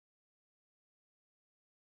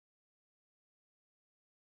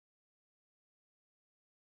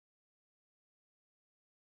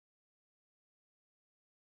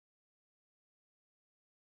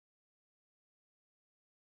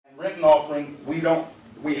Rent and offering,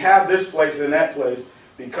 we have this place and that place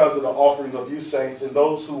because of the offering of you saints and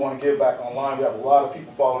those who want to give back online. We have a lot of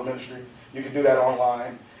people following ministry. You can do that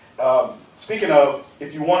online. Speaking of,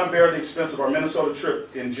 if you want to bear the expense of our Minnesota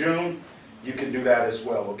trip in June, you can do that as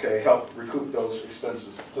well, okay? Help recoup those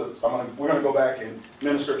expenses. So we're going to go back and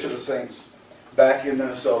minister to the saints back in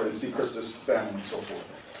Minnesota and see Krista's family and so forth.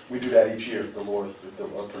 We do that each year, if the Lord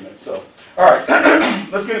permits. So, all right,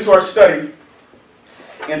 let's get into our study.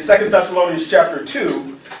 In 2 Thessalonians chapter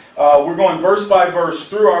 2, we're going verse by verse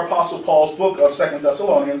through our Apostle Paul's book of 2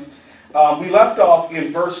 Thessalonians. We left off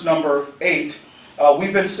in verse number 8.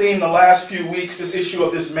 We've been seeing the last few weeks this issue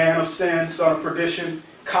of this man of sin, son of perdition,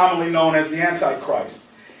 commonly known as the Antichrist.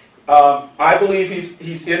 I believe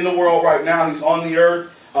he's in the world right now. He's on the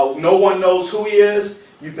earth. No one knows who he is.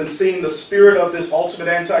 You've been seeing the spirit of this ultimate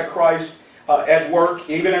Antichrist at work.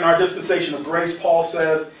 Even in our dispensation of grace, Paul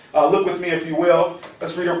says, look with me if you will.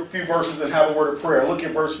 Let's read a few verses and have a word of prayer. Look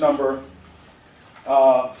at verse number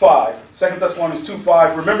 5. 2 Thessalonians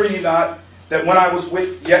 2:5. Remember ye not that when I was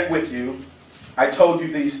yet with you, I told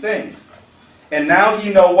you these things. And now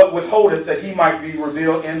ye know what withholdeth, that he might be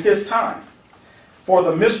revealed in his time. For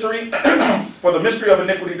the mystery of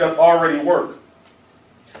iniquity doth already work.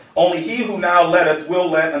 Only he who now letteth will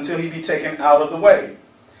let until he be taken out of the way.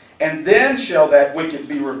 And then shall that wicked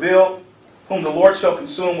be revealed, whom the Lord shall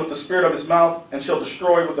consume with the spirit of his mouth, and shall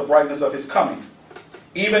destroy with the brightness of his coming.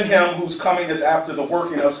 Even him whose coming is after the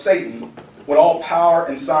working of Satan, with all power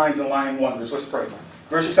and signs and lying wonders. Let's pray.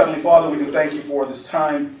 Gracious Heavenly Father, we do thank you for this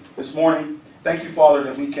time this morning. Thank you, Father,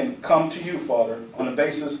 that we can come to you, Father, on the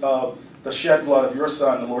basis of the shed blood of your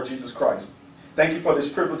Son, the Lord Jesus Christ. Thank you for this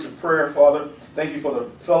privilege of prayer, Father. Thank you for the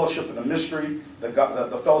fellowship and the mystery, the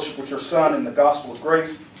fellowship with your Son and the gospel of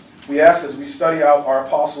grace. We ask as we study out our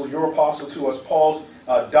apostle, your apostle to us, Paul's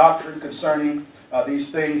doctrine concerning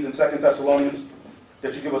these things in 2 Thessalonians,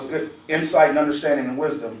 that you give us good insight and understanding and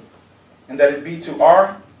wisdom, and that it be to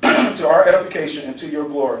our to our edification and to your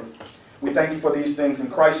glory. We thank you for these things in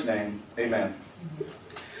Christ's name. Amen.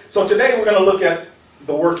 So today we're going to look at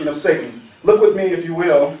the working of Satan. Look with me, if you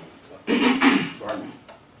will.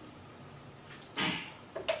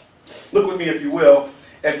 Look with me, if you will,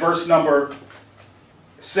 at verse number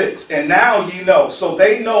 6. And now ye know. So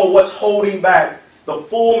they know what's holding back the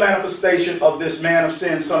full manifestation of this man of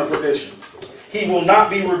sin, son of perdition. He will not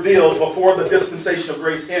be revealed before the dispensation of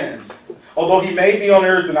grace ends. Although he may be on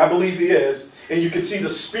earth, and I believe he is, and you can see the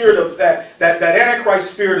spirit of that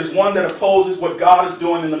Antichrist spirit is one that opposes what God is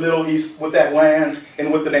doing in the Middle East with that land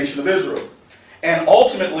and with the nation of Israel. And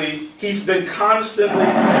ultimately, he's been constantly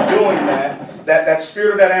doing that. That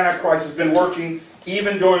spirit of that Antichrist has been working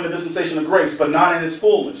even during the dispensation of grace, but not in its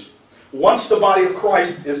fullness. Once the body of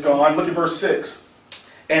Christ is gone, look at verse 6.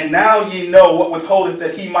 And now ye know what withholdeth,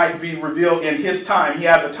 that he might be revealed in his time. He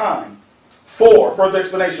has a time. 4, further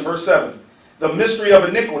explanation, verse 7. The mystery of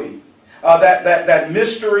iniquity. That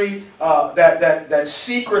mystery, that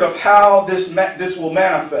secret of how this will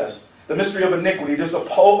manifest. The mystery of iniquity, this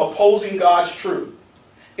opposing God's truth.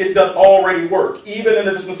 It doth already work, even in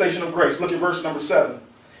the dispensation of grace. Look at verse number 7.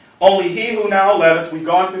 Only he who now letteth, we've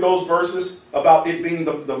gone through those verses about it being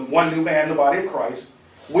the one new man, the body of Christ,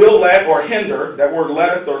 will let or hinder, that word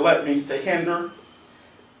letteth or let means to hinder,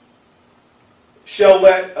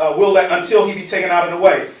 will let until he be taken out of the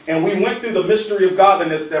way. And we went through the mystery of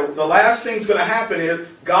godliness, that the last thing's going to happen is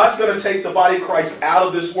God's going to take the body of Christ out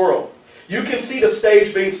of this world. You can see the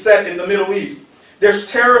stage being set in the Middle East. There's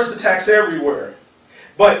terrorist attacks everywhere.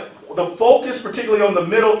 But the focus, particularly on the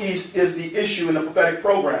Middle East, is the issue in the prophetic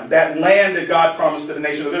program. That land that God promised to the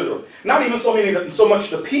nation of Israel. Not even so much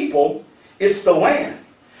the people, it's the land.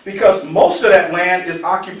 Because most of that land is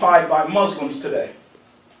occupied by Muslims today.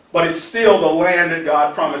 But it's still the land that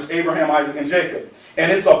God promised Abraham, Isaac, and Jacob.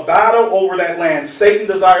 And it's a battle over that land. Satan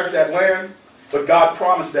desires that land, but God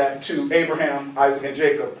promised that to Abraham, Isaac, and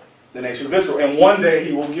Jacob, the nation of Israel. And one day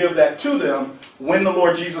he will give that to them when the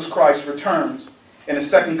Lord Jesus Christ returns in his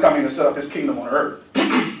second coming to set up his kingdom on earth.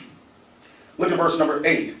 Look at verse number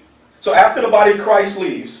 8. So after the body of Christ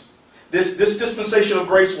leaves, this dispensation of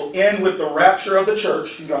grace will end with the rapture of the church.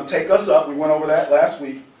 He's going to take us up. We went over that last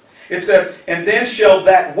week. It says, and then shall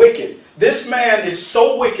that wicked. This man is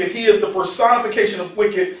so wicked, he is the personification of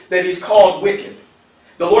wicked, that he's called wicked.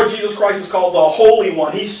 The Lord Jesus Christ is called the Holy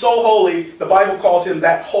One. He's so holy, the Bible calls him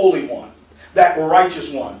that Holy One, that righteous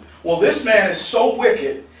one. Well, this man is so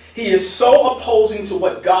wicked, he is so opposing to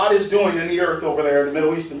what God is doing in the earth over there, in the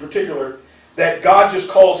Middle East in particular, that God just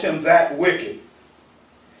calls him that wicked.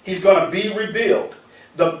 He's going to be revealed.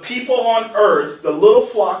 The people on earth, the little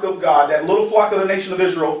flock of God, that little flock of the nation of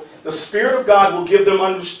Israel, the Spirit of God will give them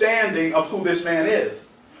understanding of who this man is.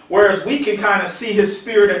 Whereas we can kind of see his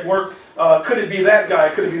spirit at work. Could it be that guy?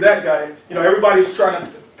 Could it be that guy? You know, everybody's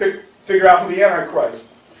trying to figure out who the Antichrist.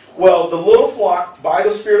 Well, the little flock, by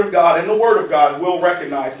the Spirit of God and the Word of God, will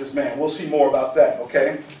recognize this man. We'll see more about that,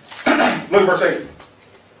 okay? Look at verse 8.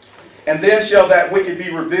 And then shall that wicked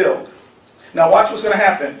be revealed. Now watch what's going to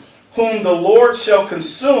happen. Whom the Lord shall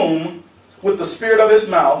consume with the spirit of his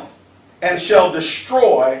mouth, and shall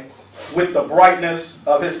destroy with the brightness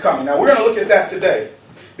of his coming. Now we're going to look at that today.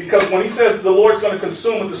 Because when he says the Lord's going to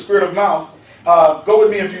consume with the spirit of mouth, go with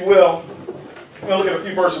me if you will. We're going to look at a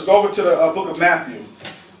few verses. Go over to the book of Matthew.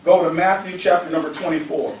 Go to Matthew chapter number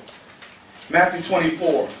 24. Matthew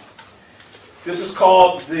 24. This is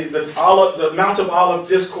called the Mount of Olive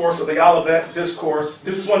Discourse, or the Olivet Discourse.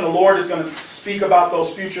 This is when the Lord is going to speak about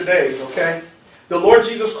those future days, okay? The Lord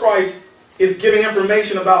Jesus Christ is giving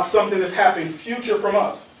information about something that's happening future from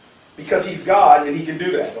us. Because he's God and he can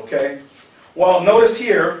do that, okay? Well, notice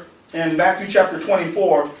here in Matthew chapter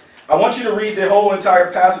 24, I want you to read the whole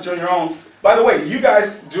entire passage on your own. By the way, you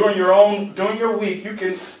guys, during your week, you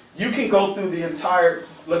can go through the entire,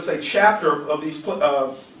 let's say, chapter of these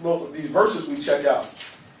verses we check out.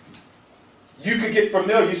 You could get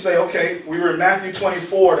familiar. You say, okay, we were in Matthew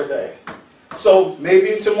 24 today. So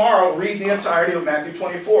maybe tomorrow, read the entirety of Matthew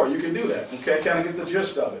 24. You can do that, okay? Kind of get the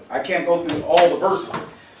gist of it. I can't go through all the verses.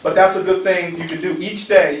 But that's a good thing you can do. Each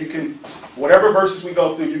day, you can, whatever verses we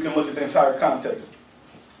go through, you can look at the entire context.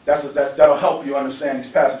 That'll help you understand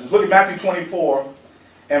these passages. Look at Matthew 24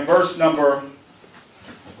 and verse number,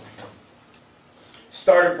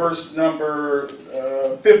 start at verse number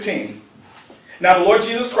 15. Now the Lord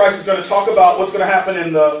Jesus Christ is going to talk about what's going to happen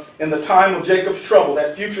in the time of Jacob's trouble,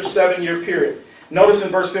 that future 7-year period. Notice in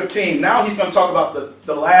verse 15, now he's going to talk about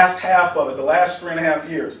the last half of it, the last 3.5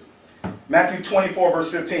 years. Matthew 24, verse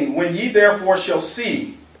 15. When ye therefore shall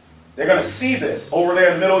see, they're going to see this over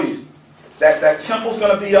there in the Middle East. That temple's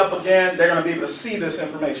going to be up again. They're going to be able to see this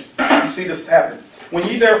information. See this happen. When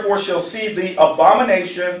ye therefore shall see the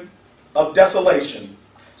abomination of desolation,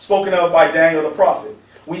 spoken of by Daniel the prophet.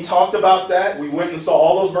 We talked about that. We went and saw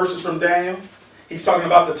all those verses from Daniel. He's talking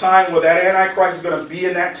about the time where that Antichrist is going to be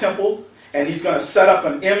in that temple, and he's going to set up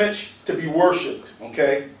an image to be worshipped.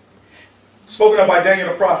 Okay? Spoken of by Daniel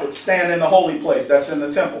the prophet, stand in the holy place. That's in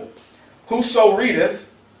the temple. Whoso readeth,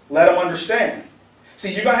 let him understand.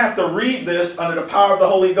 See, you're going to have to read this under the power of the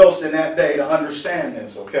Holy Ghost in that day to understand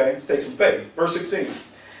this, okay? Take some faith. Verse 16.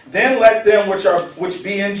 Then let them which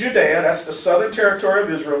be in Judea, that's the southern territory of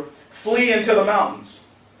Israel, flee into the mountains.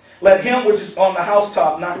 Let him which is on the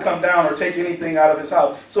housetop not come down or take anything out of his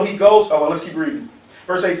house. So he goes, oh, well, let's keep reading.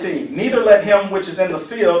 Verse 18. Neither let him which is in the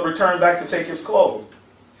field return back to take his clothes.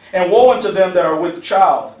 And woe unto them that are with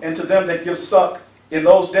child, and to them that give suck in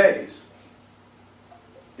those days.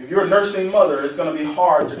 If you're a nursing mother, it's going to be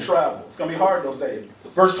hard to travel. It's going to be hard those days.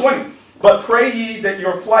 Verse 20. But pray ye that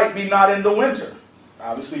your flight be not in the winter.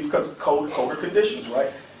 Obviously because of colder conditions, right?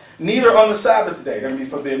 Neither on the Sabbath day. They're going to be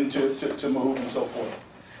forbidden to move and so forth.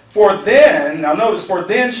 For then, now notice, for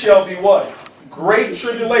then shall be what? Great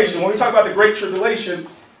tribulation. When we talk about the great tribulation,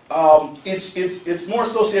 it's more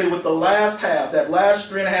associated with the last half, that last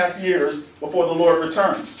 3.5 years before the Lord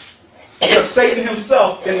returns. Because Satan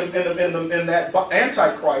himself, in that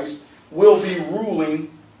Antichrist, will be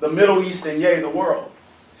ruling the Middle East and yea, the world.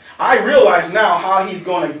 I realize now how he's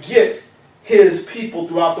going to get his people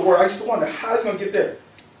throughout the world. I used to wonder how he's going to get there.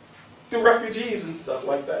 Through refugees and stuff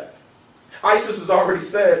like that. ISIS has already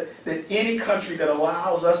said that any country that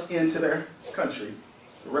allows us into their country,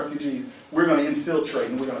 the refugees, we're going to infiltrate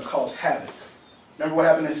and we're going to cause havoc. Remember what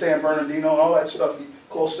happened in San Bernardino and all that stuff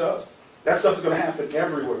close to us? That stuff is going to happen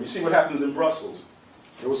everywhere. You see what happens in Brussels.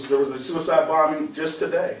 There was a suicide bombing just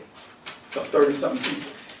today. Some 30-something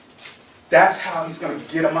people. That's how he's going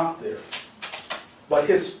to get them out there. But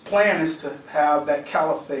his plan is to have that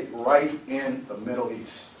caliphate right in the Middle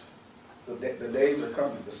East. The days are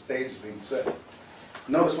coming. The stage is being set.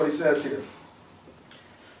 Notice what he says here.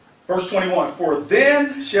 Verse 21. For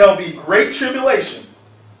then shall be great tribulation.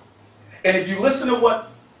 And if you listen to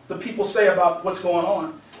what the people say about what's going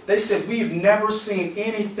on, they said, we've never seen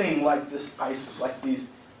anything like this ISIS, like these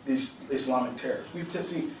Islamic terrorists. We've never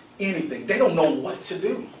seen anything. They don't know what to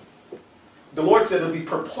do. The Lord said there'll be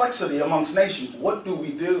perplexity amongst nations. What do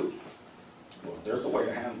we do? Well, there's a way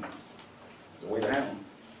to handle them. There's a way to handle them.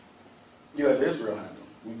 You have Israel handle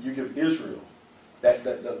them. You give Israel,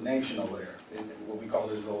 that nation over there, what we call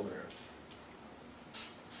Israel over there.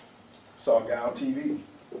 Saw a guy on TV.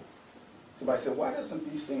 Somebody said, why doesn't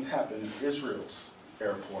these things happen in Israel's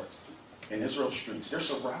airports, in Israel's streets? They're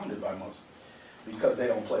surrounded by Muslims. because they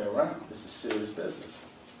don't play around. This is serious business.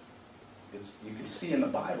 You can see in the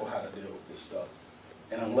Bible how to deal with this stuff.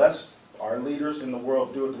 And unless our leaders in the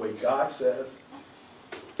world do it the way God says,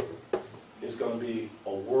 it's going to be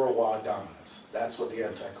a worldwide dominance. That's what the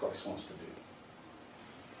Antichrist wants to do.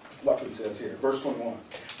 Watch what it says here, verse 21.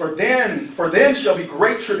 For then shall be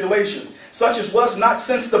great tribulation, such as was not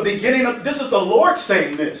since the beginning of... This is the Lord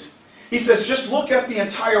saying this. He says, just look at the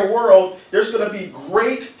entire world. There's going to be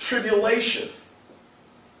great tribulation.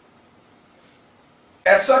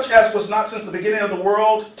 As such as was not since the beginning of the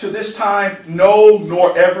world to this time, no,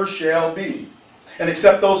 nor ever shall be. And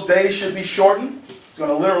except those days should be shortened. It's going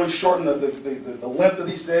to literally shorten the length of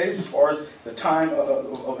these days as far as the time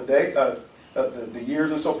of a day, the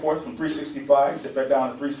years and so forth, from 365 back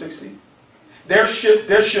down to 360. There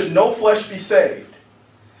should no flesh be saved.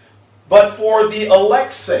 But for the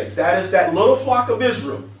elect's sake, that is that little flock of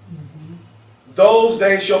Israel, those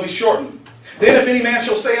days shall be shortened. Then if any man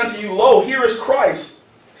shall say unto you, Lo, here is Christ,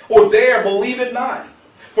 or there, believe it not.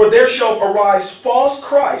 For there shall arise false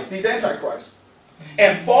Christ, these antichrists,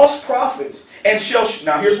 and false prophets, and shall...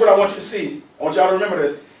 Now here's what I want you to see. I want y'all to remember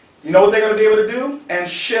this. You know what they're going to be able to do? And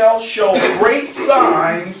shall show great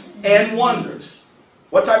signs and wonders.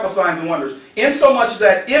 What type of signs and wonders? Insomuch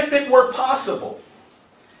that if it were possible,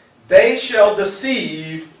 they shall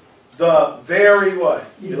deceive the very what?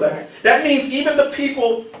 Elect. That means even the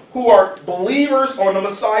people who are believers on the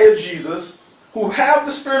Messiah Jesus, who have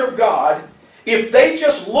the Spirit of God, if they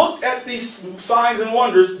just looked at these signs and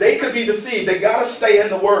wonders, they could be deceived. They got to stay in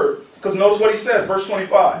the Word. Because notice what he says, verse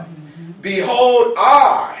 25. Behold,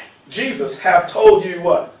 I, Jesus, have told you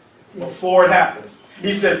what? Before it happens.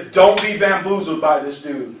 He says, don't be bamboozled by this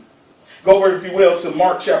dude. Go over, if you will, to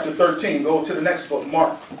Mark chapter 13. Go to the next book,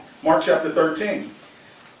 Mark. Mark chapter 13.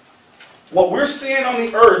 What we're seeing on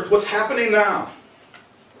the earth, what's happening now,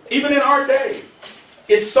 even in our day,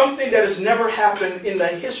 is something that has never happened in the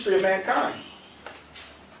history of mankind.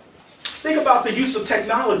 Think about the use of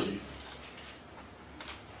technology.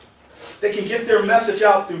 They can get their message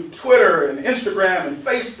out through Twitter and Instagram and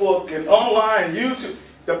Facebook and online, YouTube.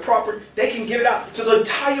 They can get it out to the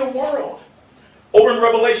entire world. Over in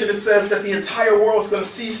Revelation it says that the entire world is going to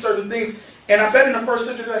see certain things. And I bet in the first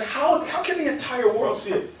century, how can the entire world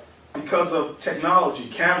see it? Because of technology,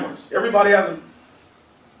 cameras. Everybody has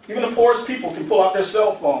even the poorest people can pull out their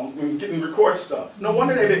cell phone and record stuff. No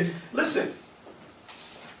wonder they did. Listen,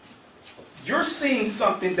 you're seeing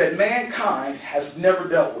something that mankind has never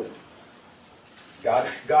dealt with.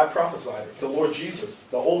 God prophesied it. The Lord Jesus,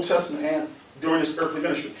 the Old Testament, and during his earthly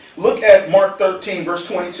ministry. Look at Mark 13, verse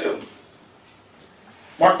 22.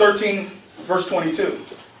 Mark 13, verse 22.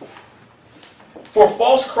 For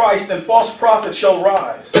false Christ and false prophets shall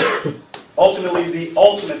rise. Ultimately, the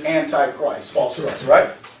ultimate antichrist, false Christ, right?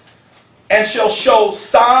 And shall show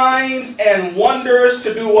signs and wonders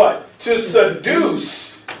to do what? To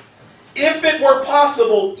seduce, if it were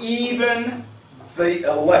possible, even the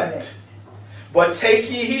elect. But take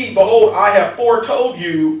ye heed, behold, I have foretold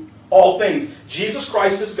you all things. Jesus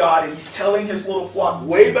Christ is God, and he's telling his little flock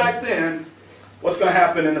way back then what's going to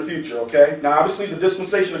happen in the future, okay? Now, obviously, the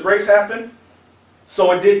dispensation of grace happened.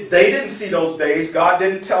 So they didn't see those days. God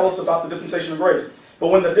didn't tell us about the dispensation of grace. But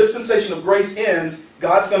when the dispensation of grace ends,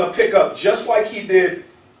 God's going to pick up just like he did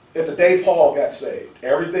at the day Paul got saved.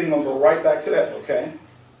 Everything going to go right back to that, okay?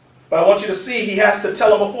 But I want you to see he has to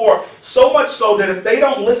tell them before, so much so that if they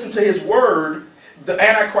don't listen to his word, the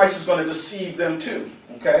Antichrist is going to deceive them too,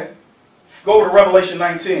 okay? Go over to Revelation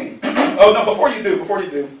 19. Oh, no, before you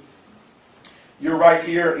do, you're right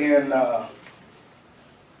here in,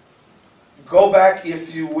 go back,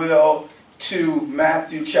 if you will, to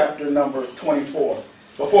Matthew chapter number 24.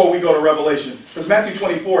 Before we go to Revelation. Because Matthew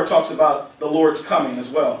 24 talks about the Lord's coming as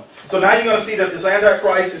well. So now you're going to see that this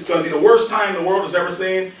Antichrist is going to be the worst time the world has ever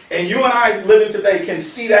seen. And you and I living today can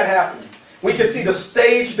see that happening. We can see the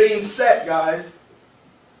stage being set, guys.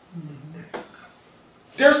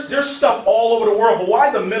 There's stuff all over the world. But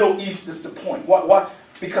why the Middle East is the point? Why?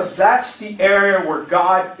 Because that's the area where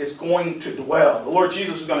God is going to dwell. The Lord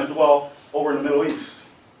Jesus is going to dwell over in the Middle East.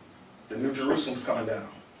 The New Jerusalem's coming down.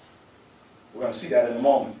 We're going to see that in a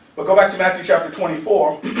moment. But go back to Matthew chapter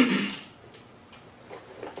 24.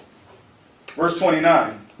 Verse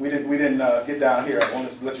 29. We didn't get down here. I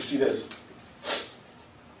want to let you see this.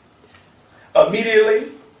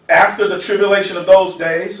 Immediately after the tribulation of those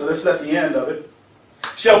days, so this is at the end of it,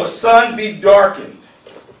 shall the sun be darkened.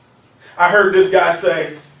 I heard this guy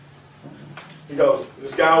say, he goes,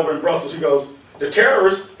 this guy over in Brussels, he goes, the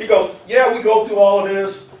terrorists, he goes, yeah, we go through all of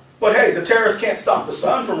this. But hey, the terrorists can't stop the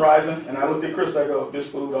sun from rising. And I looked at Chris, I go, this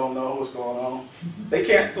fool don't know what's going on. They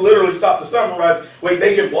can't literally stop the sun from rising. Wait,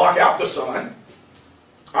 they can block out the sun.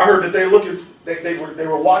 I heard that they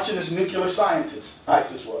were watching this nuclear scientist,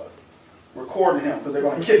 ISIS was, recording him because they're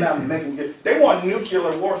going to kidnap him and make him get. They want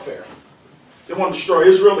nuclear warfare. They want to destroy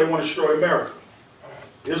Israel. They want to destroy America.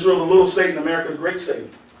 Israel, the little Satan, America, the great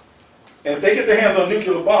Satan. And if they get their hands on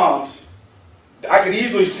nuclear bombs, I could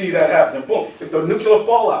easily see that happening. Boom. If the nuclear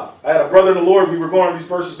fallout. I had a brother in the Lord. We were going over these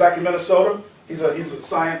verses back in Minnesota. He's a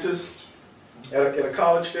scientist at a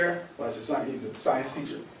college there. Well, he's a science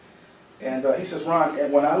teacher. And he says, Ron,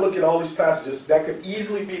 and when I look at all these passages, that could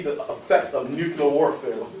easily be the effect of nuclear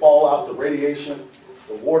warfare, the fallout, the radiation,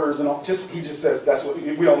 the waters, and all. He just says that's what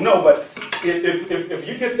we don't know. But if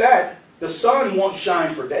you get that, the sun won't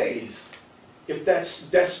shine for days. If that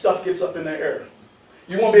stuff gets up in the air.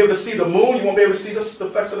 You won't be able to see the moon. You won't be able to see the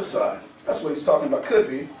effects of the sun. That's what he's talking about. Could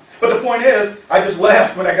be. But the point is, I just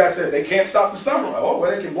laughed when that guy said they can't stop the sun. I'm like, oh,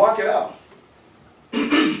 well, they can block it out.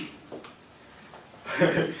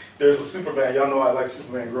 There's a Superman. Y'all know I like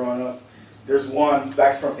Superman growing up. There's one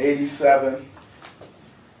back from '87.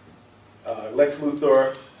 Lex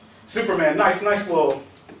Luthor. Superman. Nice little.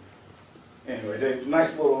 Anyway,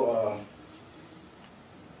 nice little.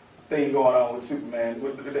 Thing going on with Superman.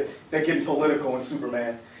 They're getting political in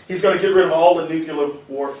Superman. He's going to get rid of all the nuclear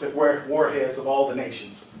warheads of all the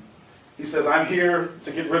nations. He says, I'm here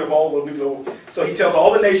to get rid of all the nuclear. So he tells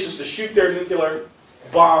all the nations to shoot their nuclear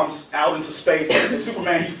bombs out into space. And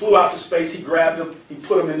Superman, he flew out to space. He grabbed them. He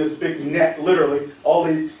put them in this big net, literally, all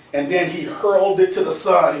these. And then he hurled it to the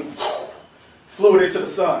sun. He flew it into the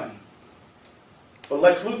sun. But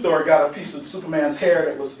Lex Luthor got a piece of Superman's hair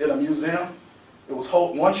that was in a museum. It was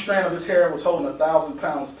one strand of his hair was holding 1,000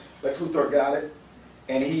 pounds. Lex Luthor got it,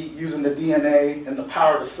 and he, using the DNA and the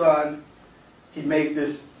power of the sun, he made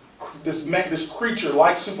this creature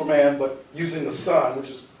like Superman, but using the sun, which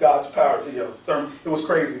is God's power. It was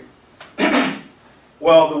crazy.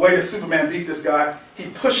 Well, the way that Superman beat this guy, he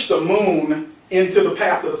pushed the moon into the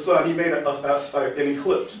path of the sun. He made an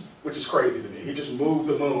eclipse, which is crazy to me. He just moved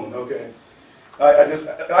the moon. Okay.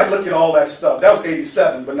 I look at all that stuff. That was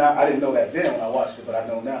 '87, but now I didn't know that then when I watched it, but I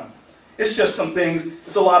know now. It's just some things.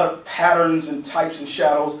 It's a lot of patterns and types and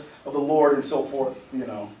shadows of the Lord and so forth,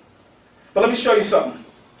 But let me show you something.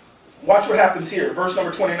 Watch what happens here. Verse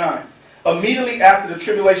number 29. Immediately after the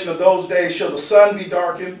tribulation of those days shall the sun be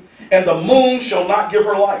darkened, and the moon shall not give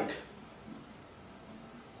her light,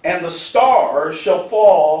 and the stars shall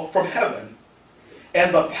fall from heaven,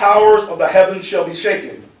 and the powers of the heavens shall be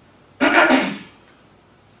shaken.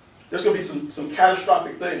 There's going to be some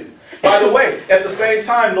catastrophic things. By the way, at the same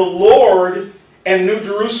time, the Lord and New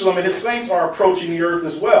Jerusalem and his saints are approaching the earth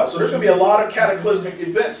as well. So there's going to be a lot of cataclysmic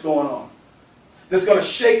events going on that's going to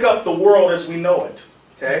shake up the world as we know it.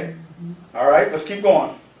 Okay? All right, let's keep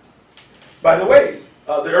going. By the way,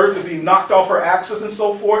 the earth will be knocked off her axis and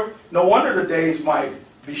so forth. No wonder the days might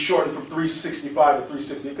be shortened from 365 to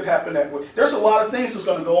 360. It could happen that way. There's a lot of things that's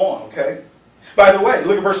going to go on. Okay? By the way,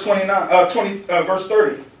 look at verse 29, verse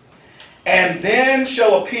 30. And then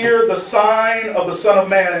shall appear the sign of the Son of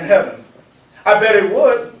Man in heaven. I bet it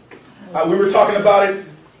would. We were talking about it.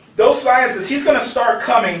 Those scientists, he's going to start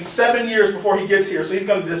coming 7 years before he gets here. So he's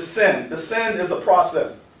going to descend. Descend is a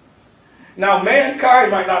process. Now,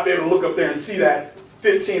 mankind might not be able to look up there and see that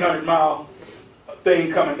 1,500-mile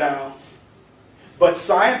thing coming down. But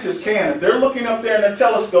scientists can. If they're looking up there in their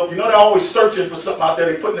telescope, they're always searching for something out there.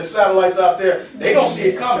 They're putting the satellites out there. They don't see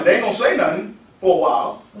it coming. They ain't going to say nothing for a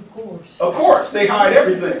while. Of course. Of course. They hide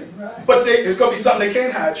everything. Right. But it's going to be something they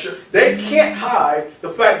can't hide. Sure. They can't hide the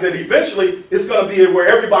fact that eventually it's going to be where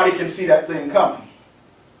everybody can see that thing coming.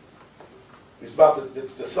 It's about the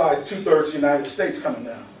size of 2/3 of the United States coming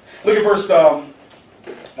down. Look at verse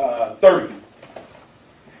 30.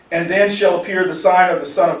 And then shall appear the sign of the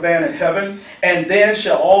Son of Man in heaven, and then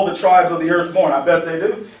shall all the tribes of the earth mourn. I bet they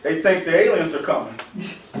do. They think the aliens are coming.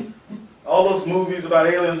 All those movies about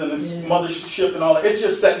aliens and this mothership and all that, it's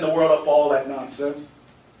just setting the world up for all that nonsense.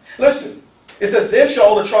 Listen, it says, then shall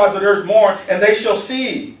all the tribes of the earth mourn, and they shall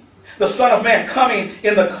see the Son of Man coming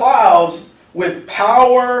in the clouds with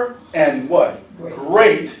power and what?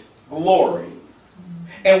 Great glory.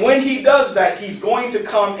 And when he does that, he's going to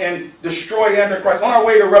come and destroy the Antichrist. On our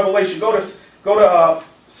way to Revelation, go to 2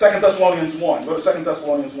 Thessalonians 1. Go to 2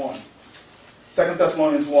 Thessalonians 1. 2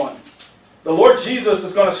 Thessalonians 1. The Lord Jesus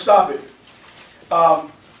is going to stop it. I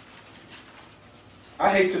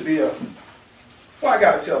hate to be I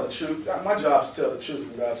got to tell the truth. My job is to tell the truth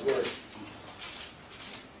from God's word.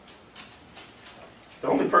 The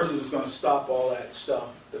only person that's going to stop all that stuff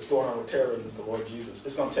that's going on with terrorism is the Lord Jesus.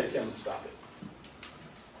 It's going to take him to stop it.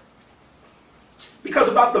 Because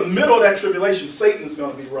about the middle of that tribulation, Satan's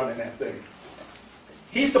going to be running that thing.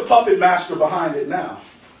 He's the puppet master behind it now.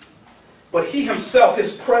 But he himself,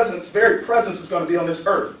 his presence, very presence, is going to be on this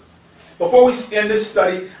earth. Before we end this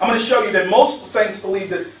study, I'm going to show you that most saints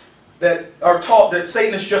believe that are taught that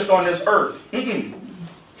Satan is just on this earth.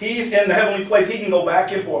 He's in the heavenly place. He can go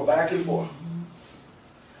back and forth, back and forth.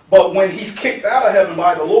 But when he's kicked out of heaven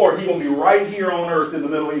by the Lord, he will be right here on earth in the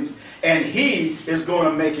Middle East. And he is going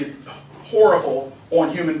to make it horrible on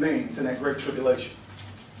human beings in that great tribulation.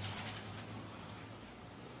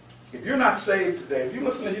 If you're not saved today, if you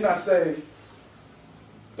listen and you're not saved,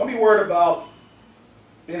 don't be worried about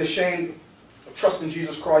being ashamed of trusting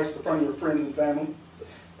Jesus Christ in front of your friends and family.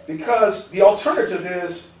 Because the alternative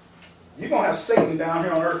is you're going to have Satan down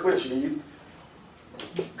here on earth with you.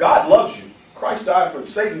 God loves you. Christ died for you.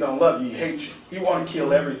 Satan don't love you. He hates you. He wants to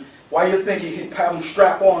kill every... Why you think he'd have him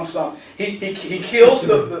strap on something? He kills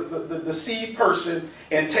the deceived person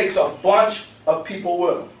and takes a bunch of people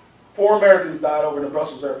with him. 4 Americans died over in the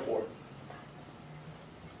Brussels airport.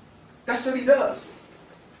 That's what he does.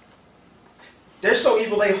 They're so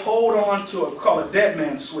evil they hold on to a called a dead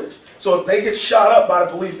man switch. So if they get shot up by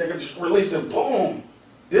the police, they can just release it. Boom.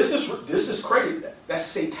 This is crazy. That's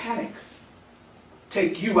satanic.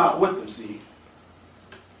 Take you out with them, see.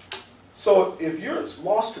 So if you're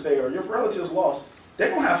lost today or your relative's lost, they're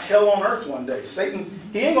going to have hell on earth one day. Satan,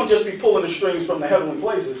 he ain't going to just be pulling the strings from the heavenly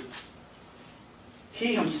places.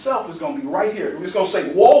 He himself is going to be right here. He's going to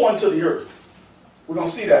say, woe unto the earth. We're going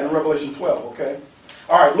to see that in Revelation 12, okay?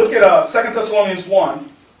 All right, look at 2 Thessalonians 1,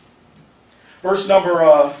 verse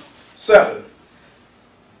number 7.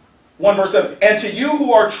 1 verse 7. And to you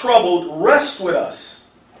who are troubled, rest with us,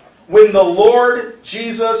 when the Lord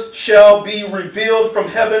Jesus shall be revealed from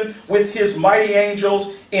heaven with his mighty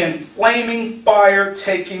angels in flaming fire,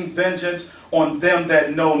 taking vengeance on them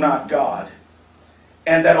that know not God,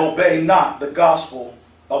 and that obey not the gospel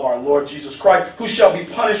of our Lord Jesus Christ, who shall be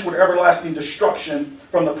punished with everlasting destruction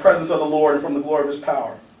from the presence of the Lord and from the glory of his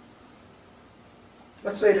power.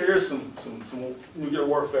 Let's say there is some nuclear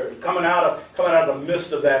warfare. Coming out of the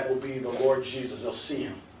midst of that will be the Lord Jesus. They'll see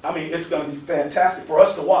him. I mean, it's going to be fantastic for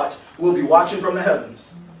us to watch. We'll be watching from the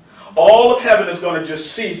heavens. All of heaven is going to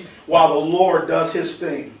just cease while the Lord does his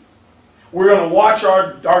thing. We're going to watch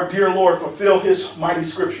our dear Lord fulfill his mighty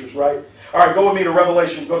scriptures, right? All right, go with me to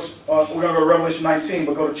Revelation. We're going to go to Revelation 19,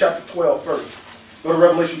 but go to chapter 12 first. Go to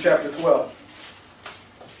Revelation chapter 12.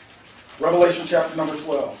 Revelation chapter number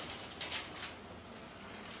 12.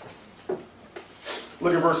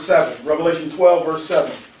 Look at verse 7. Revelation 12, verse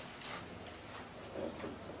 7.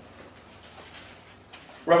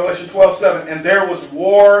 Revelation 12, 7. And there was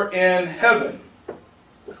war in heaven.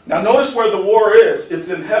 Now notice where the war is. It's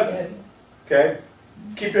in heaven. Okay?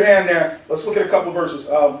 Keep your hand there. Let's look at a couple of verses.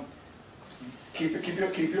 Keep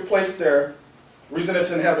your place there. The reason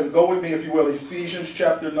it's in heaven. Go with me, if you will. Ephesians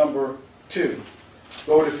chapter number 2.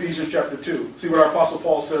 Go to Ephesians chapter 2. See what our Apostle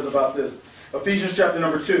Paul says about this. Ephesians chapter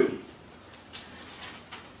number 2.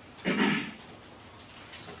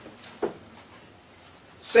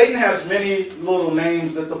 Satan has many little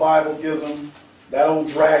names that the Bible gives him. That old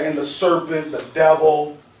dragon, the serpent, the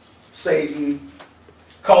devil, Satan.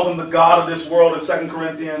 Calls him the God of this world in 2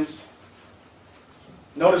 Corinthians.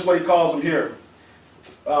 Notice what he calls him here.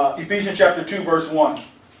 Ephesians chapter 2, verse 1.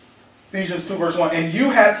 Ephesians 2, verse 1. And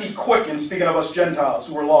you hath he quickened, speaking of us Gentiles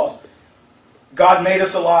who were lost. God made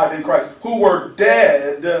us alive in Christ, who were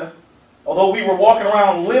dead. Although we were walking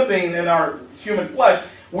around living in our human flesh,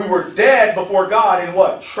 we were dead before God in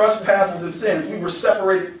what? Trespasses and sins. We were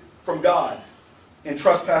separated from God in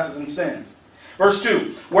trespasses and sins. Verse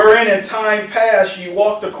 2. Wherein in time past ye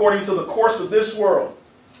walked according to the course of this world.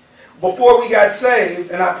 Before we got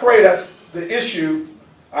saved, and I pray that's the issue.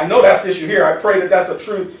 I know that's the issue here. I pray that that's a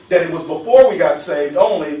truth, that it was before we got saved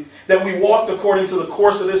only, that we walked according to the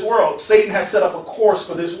course of this world. Satan has set up a course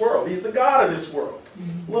for this world. He's the God of this world.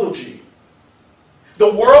 Little g. The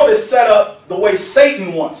world is set up the way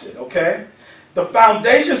Satan wants it, okay? The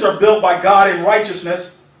foundations are built by God in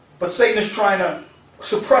righteousness, but Satan is trying to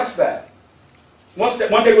suppress that. One day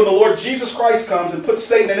when the Lord Jesus Christ comes and puts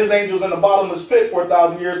Satan and his angels in the bottomless pit for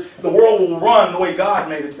 1,000 years, the world will run the way God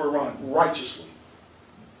made it to run, righteously.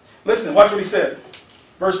 Listen, watch what he says.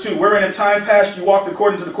 Verse 2, wherein in time past you walked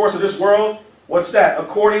according to the course of this world. What's that?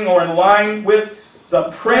 According or in line with the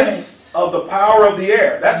prince of the power of the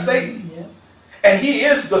air. That's Satan. And he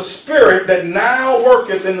is the spirit that now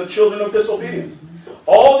worketh in the children of disobedience.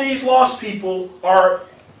 All these lost people are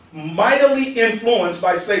mightily influenced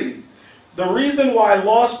by Satan. The reason why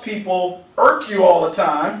lost people irk you all the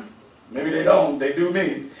time, maybe they don't, they do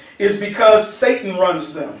me, is because Satan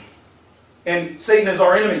runs them. And Satan is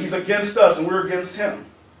our enemy. He's against us and we're against him.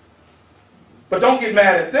 But don't get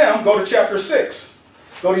mad at them. Go to chapter 6.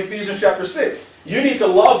 Go to Ephesians chapter 6. You need to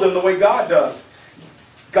love them the way God does.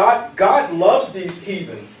 God loves these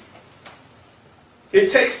heathen. It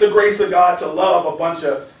takes the grace of God to love a bunch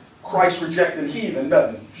of Christ-rejecting heathen,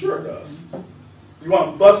 doesn't it? Sure it does. You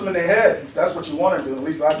want to bust them in their head. That's what you want to do. At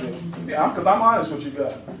least I do. Because I'm honest with you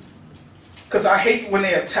guys. Because I hate when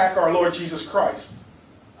they attack our Lord Jesus Christ.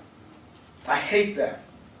 I hate that.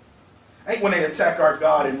 I hate when they attack our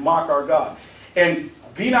God and mock our God. And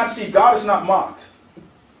be not deceived, God is not mocked.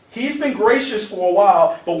 He's been gracious for a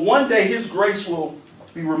while, but one day his grace will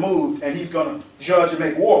be removed and he's going to judge and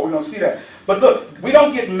make war. We're going to see that. But look, we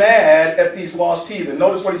don't get mad at these lost heathen.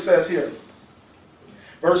 Notice what he says here.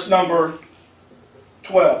 Verse number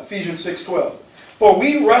 12, Ephesians 6:12. For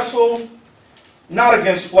we wrestle not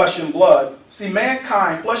against flesh and blood. See,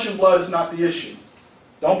 mankind, flesh and blood is not the issue.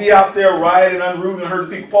 Don't be out there rioting, unruly, and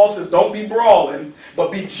hurting people. Paul says, don't be brawling,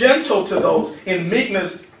 but be gentle to those in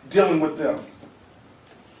meekness dealing with them.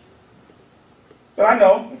 But I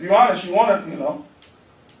know, if you're honest, you want to,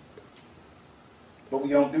 But we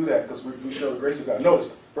don't do that because we show the grace of God.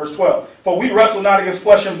 Notice, verse 12. For we wrestle not against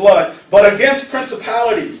flesh and blood, but against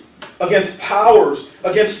principalities, against powers,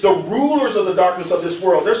 against the rulers of the darkness of this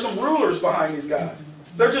world. There's some rulers behind these guys.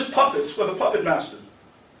 They're just puppets for the puppet master.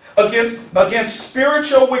 Against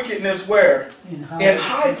spiritual wickedness where? In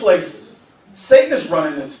high places. Satan is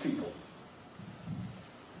running his people.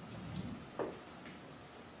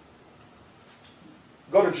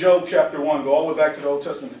 Go to Job chapter 1. Go all the way back to the Old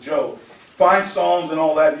Testament to Job. Find Psalms and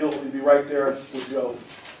all that. You'll be right there with Job.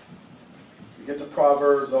 You get to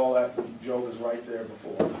Proverbs, all that. Job is right there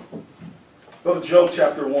before. Go to Job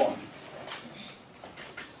chapter 1.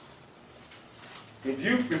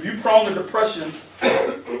 If you prone to depression,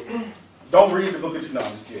 don't read the book of Job. No,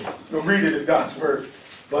 I'm just kidding. You'll read it as God's word.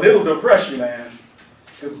 But it'll depress you, man.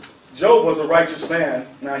 Because Job was a righteous man.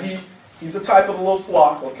 Now, he's a type of the little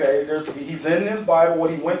flock, okay? He's in his Bible.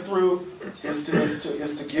 What he went through is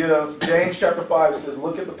to give, James chapter 5 says,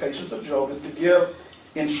 look at the patience of Job, is to give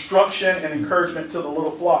instruction and encouragement to the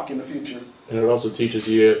little flock in the future. And it also teaches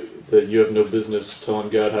you that you have no business telling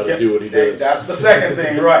God how to do what he does. That's the second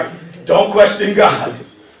thing, right? Don't question God.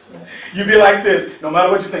 You be like this, no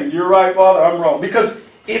matter what you think. You're right, Father, I'm wrong. Because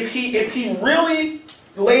if he really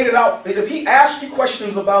laid it out, if he asked you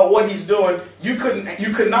questions about what he's doing, you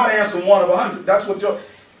could not answer one of 100. That's what Job.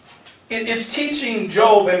 It's teaching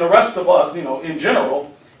Job and the rest of us, in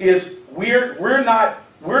general, is we're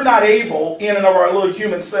not able in and of our little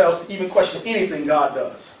human selves to even question anything God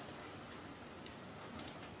does.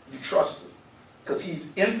 You trust him. Because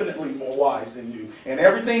he's infinitely more wise than you. And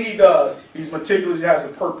everything he does, he's meticulous, he has a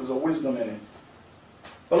purpose, a wisdom in it.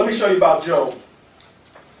 But let me show you about Job.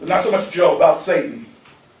 But not so much Job, about Satan.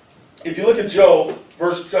 If you look at Job,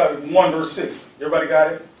 1 verse 6. Everybody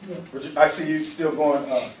got it? Yeah. I see you still going.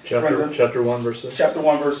 Chapter 1 verse 6? Chapter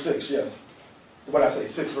 1 verse 6, yes. What did I say,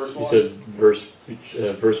 6 verse 1? You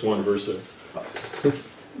said verse 1 verse 6.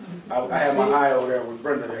 I have my eye over there with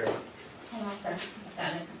Brenda there. Oh, I'm sorry.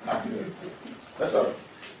 I got it. Good. That's all right.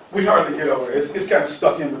 We hardly get over it. It's kind of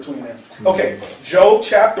stuck in between there. Okay, Job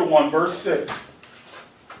chapter 1 verse 6.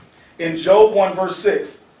 In Job 1 verse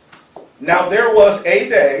 6. Now there was a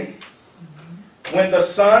day when the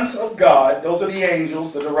sons of God, those are the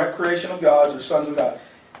angels, the direct creation of God, the sons of God,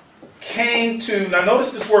 came to, now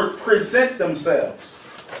notice this word, present themselves.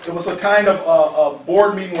 It was a kind of a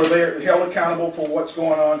board meeting where they're held accountable for what's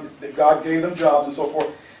going on. That God gave them jobs and so forth.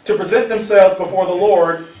 To present themselves before the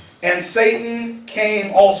Lord, and Satan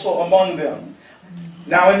came also among them.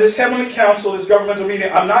 Now in this heavenly council, this governmental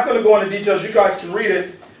meeting, I'm not going to go into details. You guys can read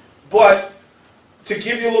it. But to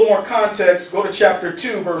give you a little more context, go to chapter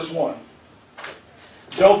 2, verse 1.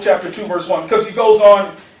 Job chapter 2, verse 1. Because he goes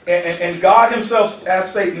on, and God himself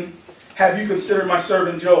asked Satan, have you considered my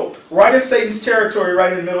servant Job? Right in Satan's territory,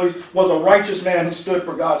 right in the Middle East, was a righteous man who stood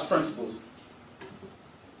for God's principles.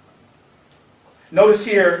 Notice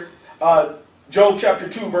here, Job chapter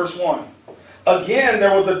 2, verse 1. Again,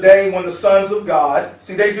 there was a day when the sons of God,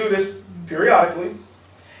 see, they do this periodically.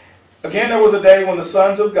 Again, there was a day when the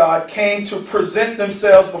sons of God came to present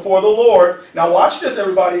themselves before the Lord. Now watch this,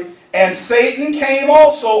 everybody. And Satan came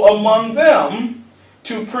also among them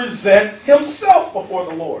to present himself before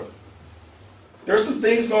the Lord. There's some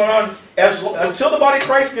things going on. Until the body of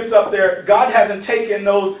Christ gets up there, God hasn't taken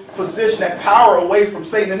no position, that power away from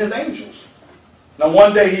Satan and his angels. Now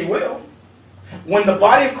one day he will. When the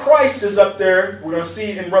body of Christ is up there, we're going to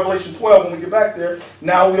see in Revelation 12 when we get back there,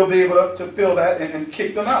 now we'll be able to feel that and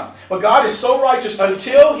kick them out. But God is so righteous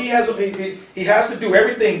until he has to do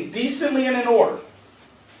everything decently and in order.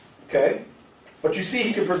 Okay? But you see,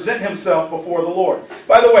 he can present himself before the Lord.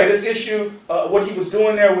 By the way, this issue, what he was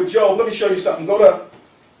doing there with Job, let me show you something. Go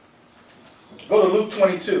to Luke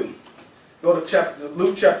 22. Go to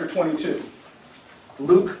Luke chapter 22.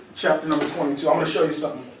 Luke chapter number 22. I'm going to show you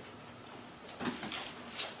something.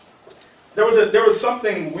 There was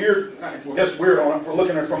something weird, I guess weird on it, if we're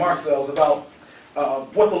looking at it from ourselves, about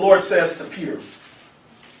what the Lord says to Peter.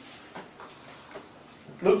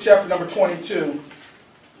 Luke chapter number 22,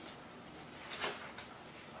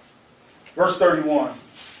 verse 31.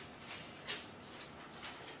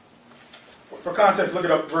 For context, look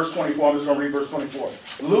it up, verse 24. I'm just going to read verse 24.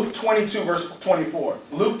 Luke 22, verse 24.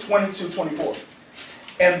 Luke 22, 24.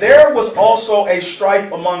 And there was also a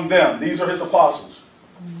strife among them. These are his apostles.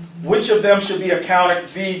 Which of them should be accounted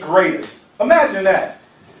the greatest? Imagine that.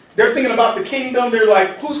 They're thinking about the kingdom. They're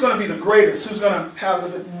like, who's going to be the greatest? Who's going to have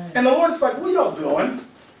the... And the Lord's like, what are y'all doing?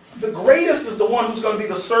 The greatest is the one who's going to be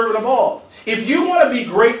the servant of all. If you want to be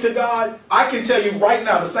great to God, I can tell you right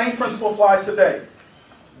now, the same principle applies today.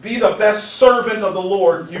 Be the best servant of the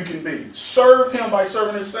Lord you can be. Serve him by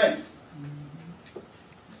serving his saints.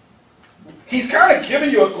 He's kind of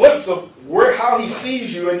giving you a glimpse of how he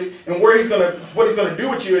sees you and where what he's going to do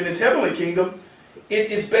with you in his heavenly kingdom.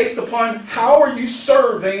 It is based upon how are you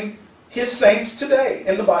serving his saints today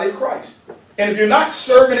in the body of Christ. And if you're not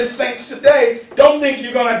serving his saints today, don't think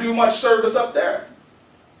you're going to do much service up there.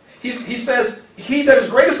 He says, he that is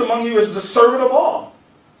greatest among you is the servant of all.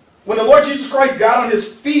 When the Lord Jesus Christ got on his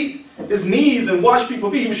feet, his knees, and washed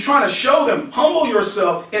people's feet, he was trying to show them, humble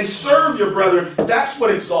yourself and serve your brethren. That's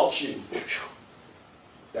what exalts you.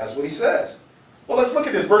 That's what he says. Well, let's look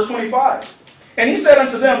at this. Verse 25. And he said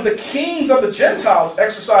unto them, the kings of the Gentiles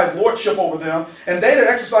exercise lordship over them, and they that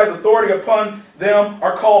exercise authority upon them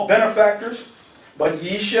are called benefactors. But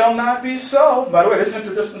ye shall not be so. By the way, this is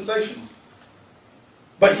interdispensation.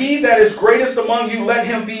 But he that is greatest among you, let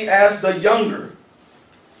him be as the younger.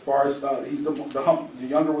 As far as the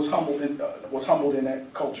younger was humbled in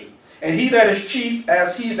that culture. And he that is chief,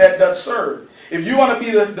 as he that doth serve. If you want to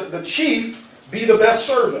be the chief, be the best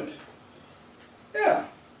servant. Yeah.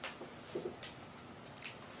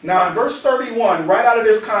 Now in verse 31, right out of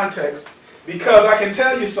this context, because I can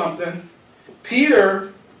tell you something,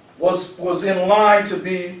 Peter was in line to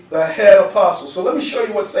be the head apostle. So let me show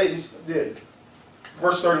you what Satan did.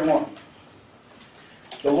 Verse 31.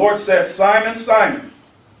 The Lord said, Simon, Simon.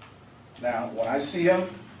 Now, when I see him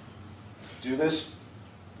do this,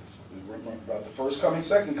 about the first coming,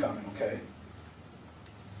 second coming, okay?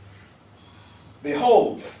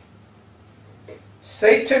 Behold,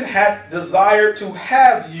 Satan hath desired to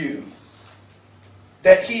have you,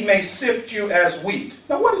 that he may sift you as wheat.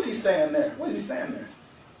 Now, what is he saying there? What is he saying there?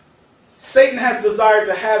 Satan hath desired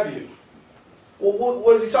to have you. Well,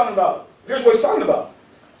 what is he talking about? Here's what he's talking about.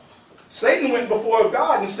 Satan went before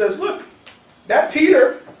God and says, look, that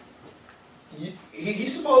Peter,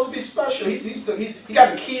 he's supposed to be special. He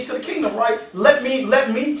got the keys to the kingdom, right? Let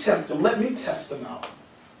me tempt him. Let me test him out.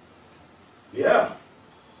 Yeah.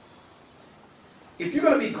 If you're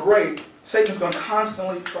going to be great, Satan's going to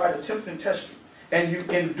constantly try to tempt and test you. And you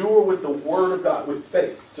endure with the word of God, with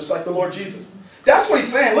faith, just like the Lord Jesus. That's what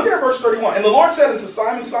he's saying. Look at verse 31. And the Lord said unto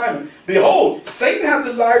Simon, Simon, behold, Satan hath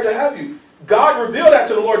desired to have you. God revealed that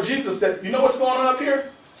to the Lord Jesus, that you know what's going on up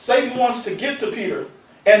here? Satan wants to get to Peter.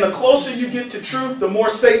 And the closer you get to truth, the more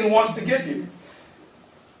Satan wants to get you.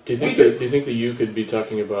 Do you think that you could be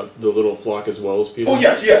talking about the little flock as well as Peter? Oh,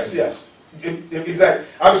 yes. Exactly.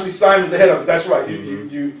 Obviously, Simon's the head of it. That's right.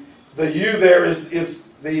 The you there is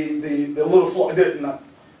the little flock.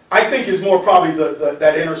 I think is more probably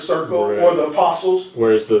that inner circle, right, or the apostles.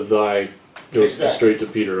 Whereas the thy goes straight to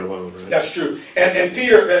Peter alone, right? That's true. And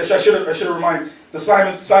Peter, I should have reminded the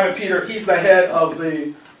Simon Peter. He's the head of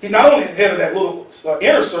the. He's not only the head of that little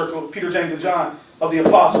inner circle, Peter, James, and John, of the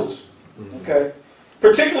apostles. Mm-hmm. Okay.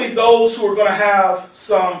 Particularly those who are going to have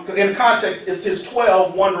some, in the context, it's his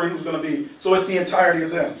 12 wondering who's going to be. So it's the entirety of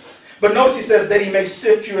them. But notice he says that he may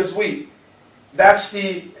sift you as wheat. That's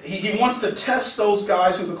he wants to test those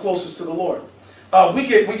guys who are the closest to the Lord. We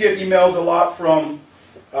get emails a lot from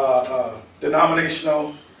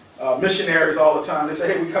denominational missionaries all the time. They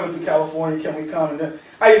say, hey, we're coming to California, can we come? And then,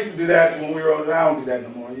 I used to do that when we were over there. I don't do that no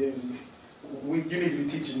more. You need to be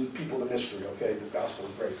teaching people the mystery, okay, the gospel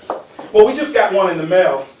of grace. Well, we just got one in the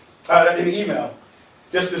mail, in the email,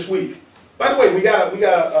 just this week. By the way, we got an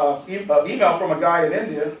email from a guy in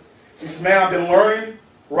India. He says, man, I've been learning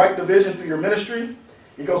right division through your ministry.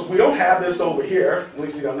 He goes, we don't have this over here. At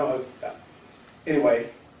least we don't know. Anyway,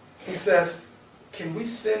 he says, can we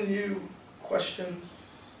send you questions?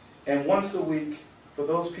 And once a week, for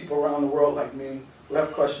those people around the world like me who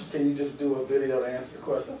have questions, can you just do a video to answer the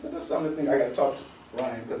question? I said, that's something I got to talk to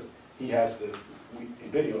Ryan, because he has to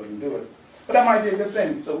video and do it. But that might be a good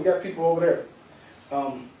thing. So we got people over there.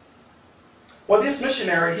 Well, this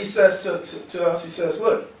missionary, he says to us, he says,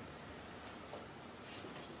 look,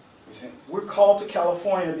 we're called to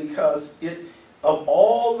California because of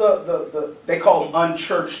all they call them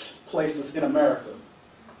unchurched places in America,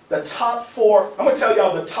 the top 4, I'm going to tell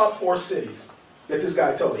y'all the top 4 cities that this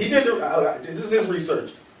guy told. He did, this is his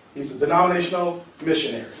research. He's a denominational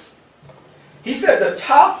missionary. He said the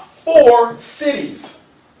top 4 cities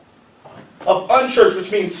of unchurched,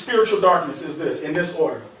 which means spiritual darkness, is this, in this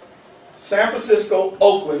order: San Francisco,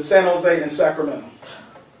 Oakland, San Jose, and Sacramento.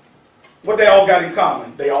 What they all got in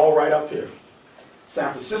common? They all right up here. San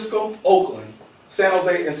Francisco, Oakland, San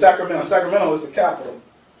Jose, and Sacramento. Sacramento is the capital,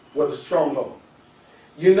 where the stronghold.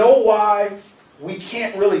 You know why we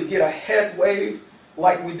can't really get a headway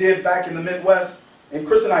like we did back in the Midwest? And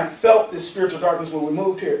Chris and I felt this spiritual darkness when we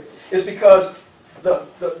moved here. It's because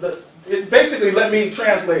it basically, let me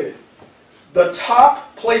translate it. The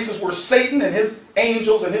top places where Satan and his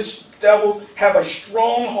angels and his devils have a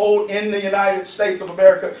stronghold in the United States of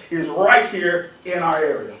America is right here in our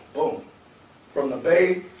area. Boom. From the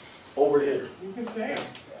Bay over here.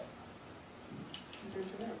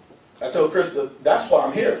 I told Chris that's why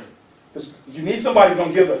I'm here. Because you need somebody who's going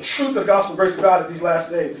to give the truth of the gospel grace of God at these last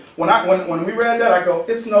days. When we read that, I go,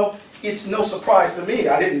 it's no surprise to me.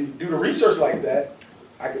 I didn't do the research like that.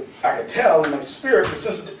 I could tell in my spirit the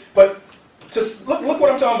sensitivity. But just look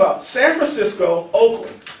what I'm talking about. San Francisco,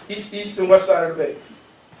 Oakland, east and west side of the bay.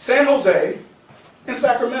 San Jose, and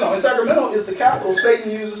Sacramento. And Sacramento is the capital.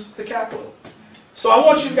 Satan uses the capital. So I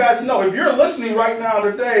want you guys to know, if you're listening right now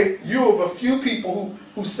today, you have a few people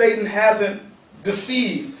who Satan hasn't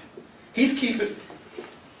deceived. He's keeping.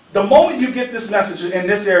 The moment you get this message in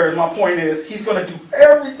this area, my point is, he's going to do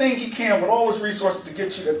everything he can with all his resources to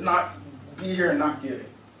get you to not be here and not get it.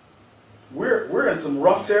 We're in some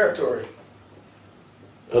rough territory.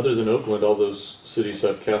 Other than Oakland, all those cities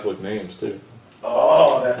have Catholic names too.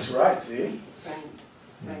 Oh, that's right. See,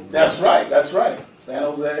 that's right. That's right. San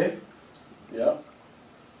Jose. Yep.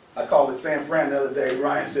 I called it San Fran the other day.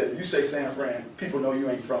 Ryan said, you say San Fran, people know you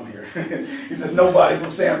ain't from here. He says, nobody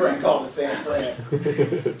from San Fran calls it San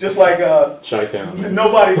Fran. Just like Chi-Town.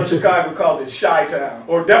 Nobody from Chicago calls it Chi-Town.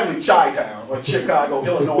 Or definitely Chi-Town. Or Chicago,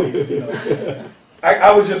 Illinois. You know.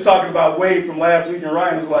 I was just talking about Wade from last week, and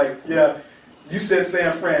Ryan was like, yeah, you said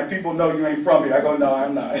San Fran, people know you ain't from here. I go, no,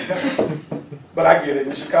 I'm not. But I get it.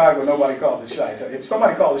 In Chicago, nobody calls it Chi-Town. If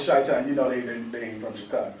somebody calls it Chi-Town, you know they ain't from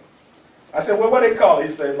Chicago. I said, well, what do they call it? He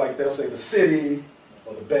said, like, they'll say the city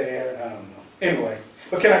or the bear. I don't know. Anyway,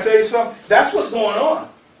 but can I tell you something? That's what's going on.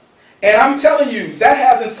 And I'm telling you, that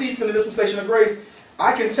hasn't ceased in the dispensation of grace.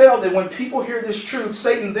 I can tell that when people hear this truth,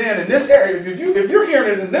 Satan then, in this area, if you're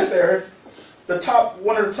hearing it in this area,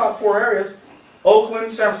 one of the top 4 areas,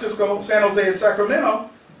 Oakland, San Francisco, San Jose, and Sacramento,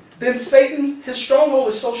 then Satan, his stronghold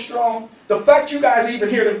is so strong. The fact you guys are even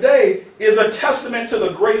here today is a testament to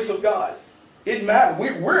the grace of God. It matters.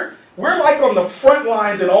 We're like on the front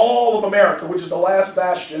lines in all of America, which is the last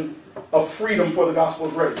bastion of freedom for the gospel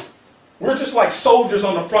of grace. We're just like soldiers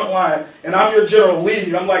on the front line, and I'm your General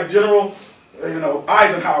Lee. I'm like General,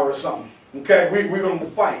 Eisenhower or something. Okay, we're going to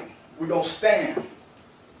fight. We're going to stand.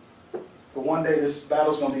 But one day this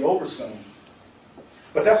battle's going to be over soon.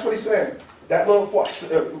 But that's what he said. That little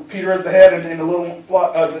Peter is the head, and the little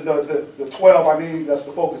the 12. That's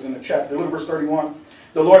the focus in the chapter. Look at verse 31.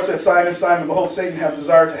 The Lord said, Simon, Simon, behold, Satan hath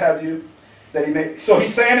desired to have you, that he may. So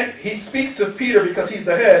he's saying it. He speaks to Peter because he's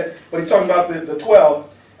the head, but he's talking about the 12.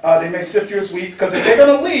 They may sift you as wheat, because if they're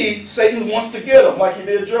going to lead, Satan wants to get them, like he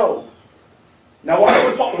did Job. Now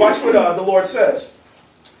watch what the Lord says.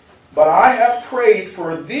 But I have prayed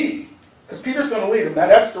for thee, because Peter's going to lead him. Now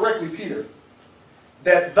that's directly Peter.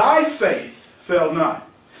 That thy faith fail not.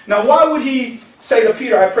 Now why would he say to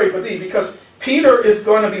Peter, I pray for thee? Because Peter is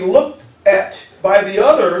going to be looked at by the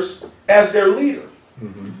others as their leader.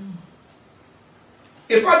 Mm-hmm.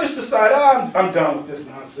 If I just decide, I'm done with this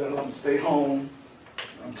nonsense, I'm going to stay home,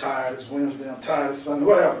 I'm tired, it's Wednesday, I'm tired, it's Sunday,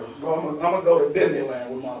 whatever. I'm going to go to Disneyland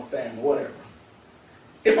with my family, whatever.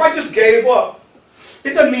 If I just gave up,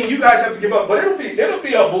 it doesn't mean you guys have to give up, but it'll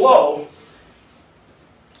be a blow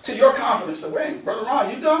to your confidence. So, wait, Brother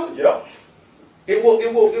Ron, you done? Yep. It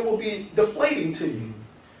will be deflating to you.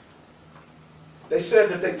 They said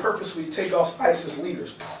that they purposely take off ISIS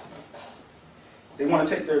leaders. They want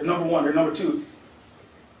to take their number one, their number two.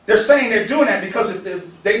 They're saying they're doing that because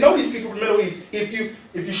if they know these people from the Middle East. If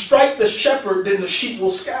you strike the shepherd, then the sheep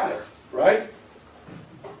will scatter, right?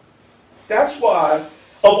 That's why,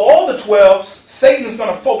 of all the 12, Satan is going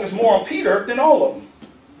to focus more on Peter than all of them.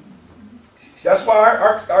 That's why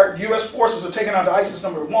our U.S. forces are taking out the ISIS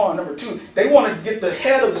number one, number two. They want to get the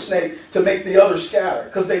head of the snake to make the others scatter,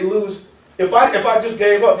 because they lose. If I just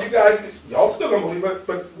gave up, you guys, y'all still going to believe it,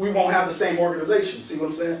 but we won't have the same organization. See what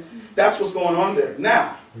I'm saying? That's what's going on there.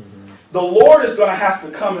 Now, the Lord is going to have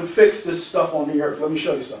to come and fix this stuff on the earth. Let me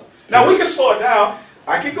show you something. Now, we can slow it down.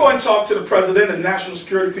 I could go and talk to the president and national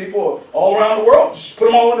security people all around the world. Just put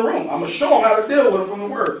them all in the room. I'm going to show them how to deal with it from the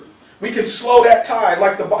Word. We can slow that tide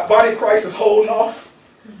like the body of Christ is holding off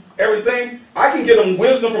everything. I can give them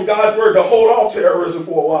wisdom from God's Word to hold off terrorism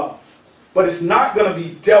for a while. But it's not going to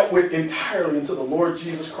be dealt with entirely until the Lord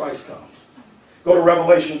Jesus Christ comes. Go to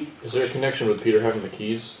Revelation. Is there a connection with Peter having the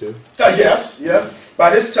keys too? Yes. By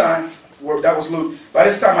this time, that was Luke. By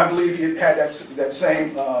this time, I believe he had that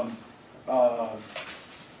same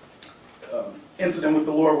incident with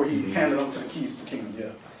the Lord where he handed them to the keys to the kingdom.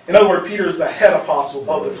 Yeah. In other words, Peter is the head apostle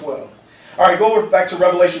of the 12. All right, go back to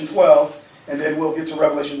Revelation 12, and then we'll get to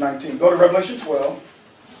Revelation 19. Go to Revelation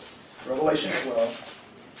 12. Revelation 12.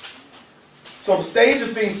 So the stage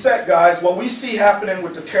is being set, guys. What we see happening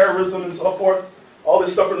with the terrorism and so forth, all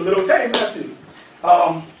this stuff in the middle, hey, Matthew.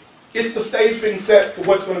 It's the stage being set for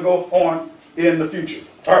what's going to go on in the future.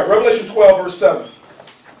 All right, Revelation 12, verse 7.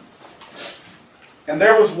 And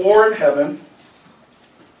there was war in heaven.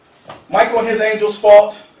 Michael and his angels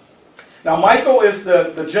fought. Now, Michael is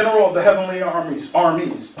the general of the heavenly armies.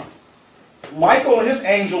 Michael and his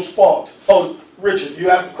angels fought. Oh, Richard,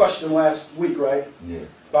 you asked the question last week, right? Yeah.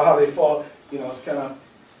 About how they fought. You know, it's kind of...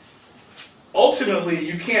 Ultimately,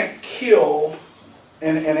 you can't kill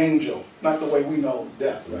an angel. Not the way we know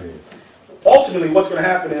death, right? Ultimately, what's going to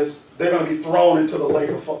happen is they're going to be thrown into the lake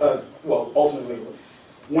of... ultimately,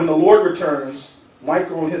 when the Lord returns,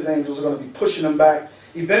 Michael and his angels are going to be pushing them back.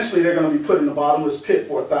 Eventually, they're going to be put in the bottomless pit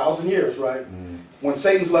for 1,000 years, right? When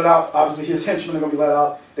Satan's let out, obviously his henchmen are going to be let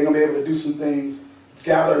out. They're going to be able to do some things,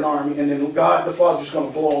 gather an army, and then God the Father is just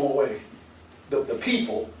going to blow them away, the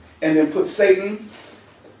people, and then put Satan,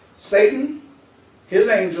 his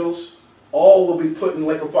angels, all will be put in the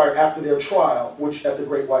lake of fire after their trial, which at the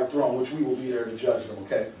great white throne, which we will be there to judge them,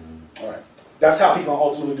 okay? All right. That's how he's going to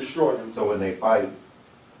ultimately destroy them. So when they fight...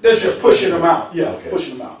 They're just pushing them out. Yeah, okay.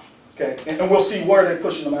 Pushing them out. Okay, and we'll see where they're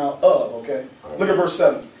pushing them out of, okay? Right. Look at verse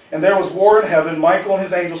 7. And there was war in heaven. Michael and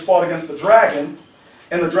his angels fought against the dragon,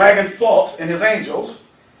 and the dragon fought and his angels,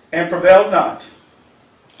 and prevailed not.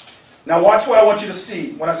 Now watch what I want you to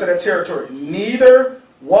see when I say that territory. Neither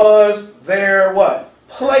was there what?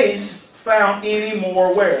 Place found any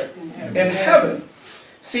more where? In heaven.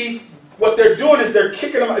 See, what they're doing is they're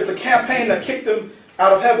kicking them out. It's a campaign that kicked them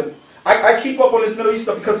out of heaven. I keep up on this Middle East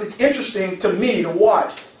stuff because it's interesting to me to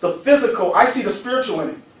watch. The physical, I see the spiritual in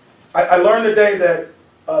it. I learned today that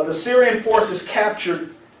the Syrian forces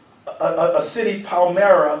captured a city,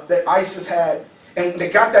 Palmyra, that ISIS had, and they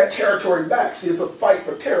got that territory back. See, it's a fight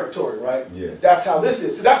for territory, right? Yeah. That's how this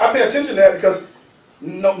is. See, I pay attention to that because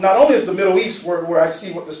not only is the Middle East where I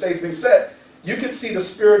see what the stage being set, you can see the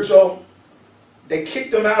spiritual, they kicked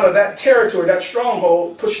them out of that territory, that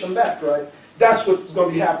stronghold, pushed them back, right? That's what's going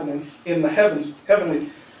to be happening in the heavenly.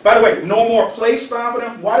 By the way, no more place found for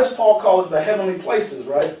them. Why does Paul call it the heavenly places,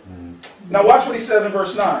 right? Now watch what he says in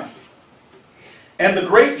verse 9. And the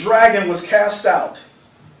great dragon was cast out,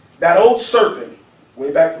 that old serpent,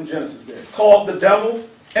 way back from Genesis there, called the devil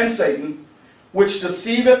and Satan, which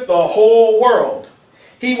deceiveth the whole world.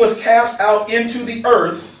 He was cast out into the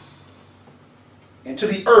earth,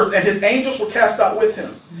 and his angels were cast out with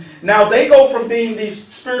him. Now they go from being these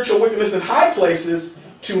spiritual wickedness in high places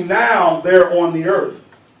to now they're on the earth.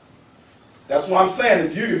 That's what I'm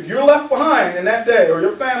saying. If you're left behind in that day, or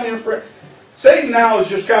your family and friends, Satan now is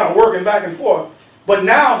just kind of working back and forth. But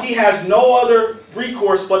now he has no other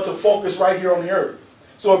recourse but to focus right here on the earth.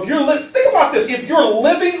 So if you're think about this. If you're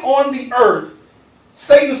living on the earth,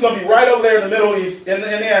 Satan's going to be right over there in the Middle East in the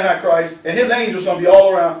Antichrist, and his angels are going to be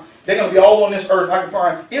all around. They're going to be all on this earth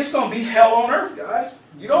occupying. It's going to be hell on earth, guys.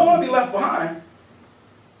 You don't want to be left behind.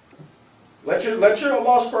 Let your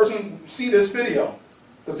lost person see this video.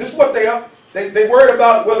 Because this is what they are. They worried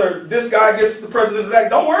about whether this guy gets the president's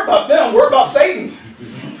elect. Don't worry about them. Worry about Satan.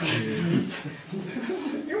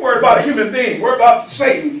 You worry about a human being. Worry about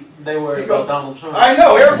Satan. They worry about Donald Trump. I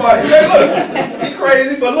know, everybody. Hey, look. He's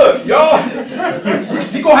crazy, but look, y'all,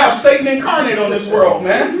 you're going to have Satan incarnate on this world,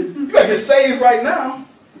 man. You better get saved right now.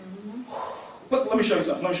 Look, let me show you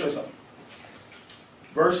something.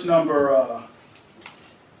 verse number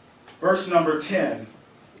 10.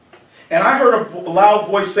 And I heard a loud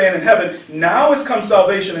voice saying in heaven, now is come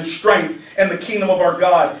salvation and strength and the kingdom of our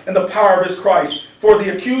God and the power of his Christ. For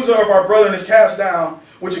the accuser of our brethren is cast down,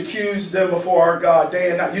 which accused them before our God day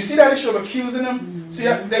and night. You see that issue of accusing them? See,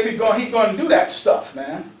 they be going, he's going to do that stuff,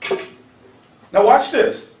 man. Now watch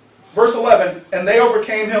this. Verse 11, and they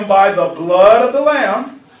overcame him by the blood of the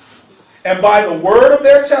Lamb and by the word of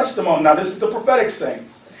their testimony. Now this is the prophetic saying.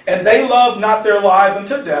 And they loved not their lives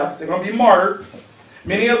unto death. They're going to be martyred.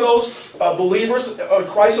 Many of those believers,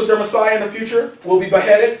 Christ as their Messiah in the future, will be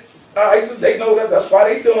beheaded. ISIS, they know that. That's why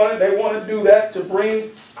they're doing it. They want to do that to bring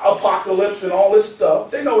apocalypse and all this stuff.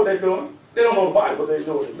 They know what they're doing. They don't know the Bible. They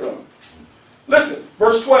know what they're doing. Listen,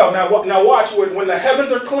 verse 12. Now watch. When the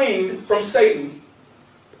heavens are cleaned from Satan,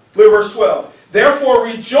 look at verse 12. Therefore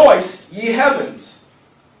rejoice, ye heavens.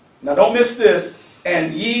 Now don't miss this.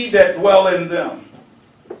 And ye that dwell in them.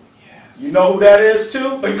 Yes. You know who that is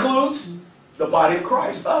too? Includes the body of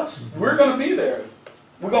Christ, us. We're going to be there.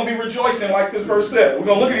 We're going to be rejoicing like this verse said. We're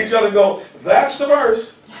going to look at each other and go, that's the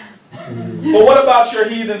verse. But what about your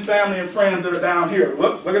heathen family and friends that are down here?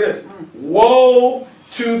 Look at this. Woe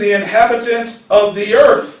to the inhabitants of the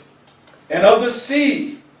earth and of the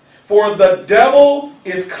sea, for the devil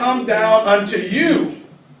is come down unto you.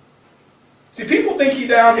 See, people think he's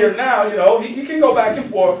down here now, you know, he can go back and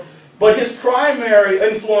forth, but his primary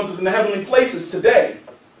influence is in the heavenly places today.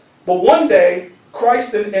 But one day,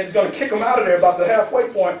 Christ is going to kick him out of there about the halfway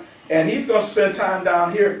point, and he's going to spend time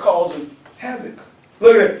down here causing havoc.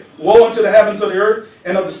 Look at it. Woe unto the heavens of the earth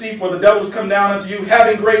and of the sea, for the devil has come down unto you,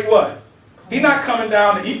 having great what? He's not coming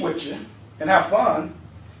down to eat with you and have fun.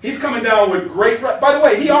 He's coming down with great wrath. By the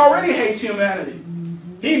way, he already hates humanity.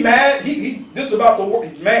 He mad. This is about the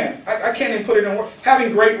world. Man, I can't even put it in words.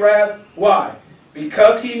 Having great wrath. Why?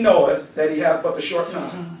 Because he knoweth that he hath but a short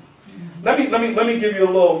time. Let me give you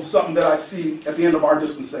a little something that I see at the end of our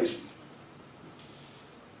dispensation.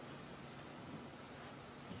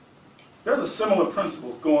 There's a similar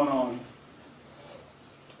principles going on.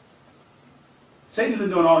 Satan's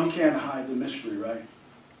been doing all he can to hide the mystery, right?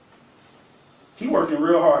 He's working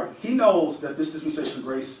real hard. He knows that this dispensation of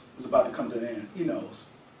grace is about to come to an end. He knows.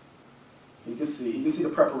 He can see the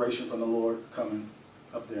preparation from the Lord coming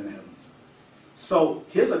up there in heaven. So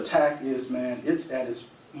his attack is, man, it's at its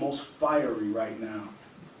most fiery right now,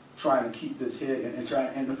 trying to keep this hid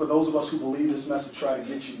and for those of us who believe this message, try to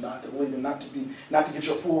get you not to believe and not to get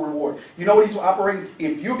your full reward. You know what he's operating?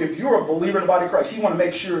 If you're a believer in the body of Christ, he want to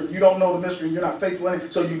make sure you don't know the mystery, you're not faithful in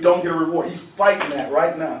it, so you don't get a reward. He's fighting that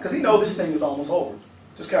right now because he knows this thing is almost over.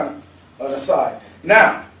 Just kind of an aside.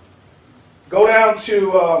 Now, go down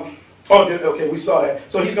to okay, we saw that.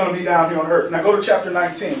 So he's going to be down here on earth. Now go to chapter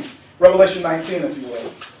 19, Revelation 19, if you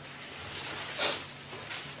will.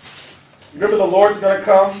 Remember, the Lord's going to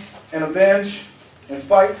come and avenge and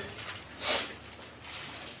fight.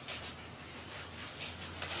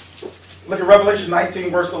 Look at Revelation 19,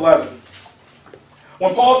 verse 11.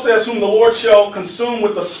 When Paul says, whom the Lord shall consume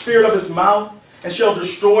with the spirit of his mouth and shall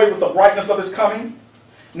destroy with the brightness of his coming.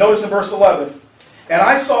 Notice in verse 11. And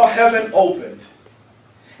I saw heaven opened,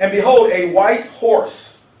 and behold, a white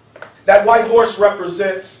horse. That white horse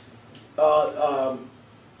represents the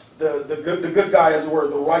good guy, as it were,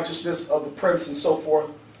 the righteousness of the prince and so forth.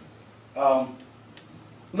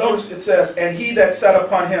 Notice it says, and he that sat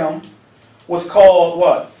upon him was called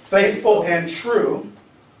what? Faithful and true.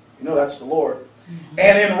 You know that's the Lord. Mm-hmm.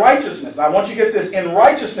 And in righteousness. Now I want you to get this. In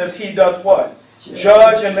righteousness he doth what?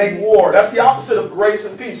 Judge and make war. That's the opposite of grace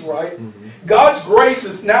and peace, right? Mm-hmm. God's grace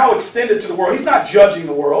is now extended to the world. He's not judging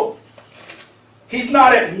the world. He's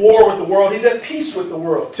not at war with the world. He's at peace with the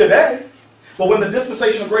world today. But when the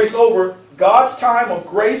dispensation of grace is over, God's time of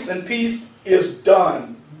grace and peace is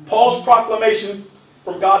done. Paul's proclamation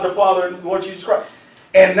from God the Father and the Lord Jesus Christ.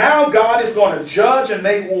 And now God is going to judge and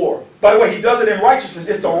make war. By the way, he does it in righteousness.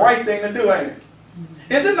 It's the right thing to do, ain't it?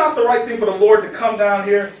 Is it not the right thing for the Lord to come down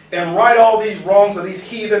here and right all these wrongs of these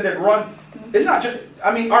heathen that run? It's not just,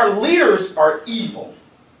 I mean, our leaders are evil.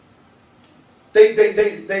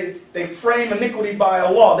 They frame iniquity by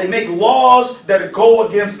a law. They make laws that go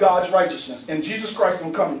against God's righteousness. And Jesus Christ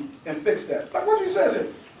will come and fix that. Like what he says here.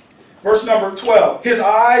 Verse number 12. His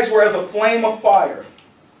eyes were as a flame of fire.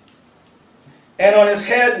 And on his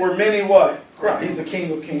head were many what? Crowns. He's the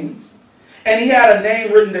King of Kings. And he had a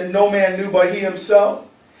name written that no man knew but he himself.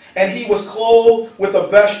 And he was clothed with a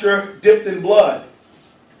vesture dipped in blood.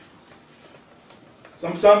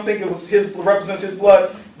 Some think it was represents his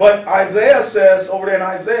blood. But Isaiah says, over there in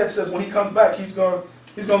Isaiah, it says when he comes back, he's going to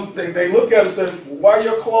He's going. They look at him and say, "Why are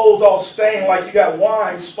your clothes all stained like you got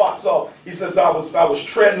wine spots all?" He says, I was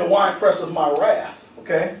treading the winepress of my wrath."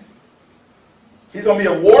 Okay? He's going to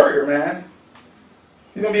be a warrior, man.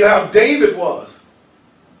 He's going to be how David was.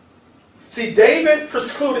 See, David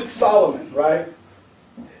precluded Solomon, right?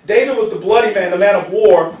 David was the bloody man, the man of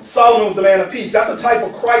war. Solomon was the man of peace. That's a type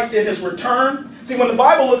of Christ in his return. See, when the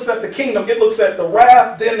Bible looks at the kingdom, it looks at the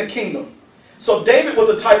wrath, then the kingdom. So David was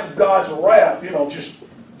a type of God's wrath. You know, just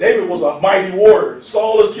David was a mighty warrior.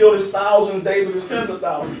 Saul has killed his thousands, David his tens of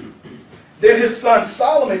thousands. Then his son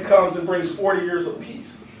Solomon comes and brings 40 years of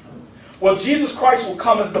peace. Well, Jesus Christ will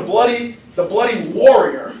come as the bloody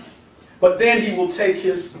warrior, but then he will take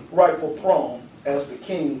his rightful throne as the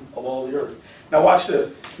king of all the earth. Now watch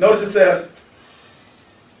this. Notice it says,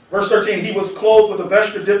 verse 13, he was clothed with a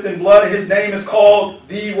vesture dipped in blood, and his name is called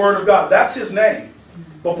the Word of God. That's his name.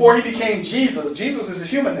 Before he became Jesus, Jesus is his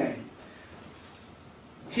human name.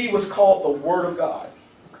 He was called the Word of God.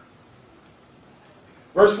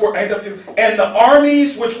 Verse 4, and the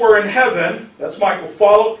armies which were in heaven, that's Michael,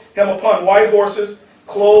 followed him upon white horses,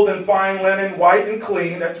 clothed in fine linen, white and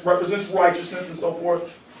clean. That represents righteousness and so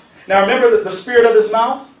forth. Now remember that the spirit of his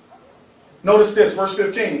mouth? Notice this, verse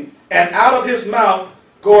 15. And out of his mouth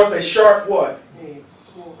goeth a sharp what?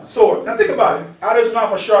 Sword. Now think about it. Out of his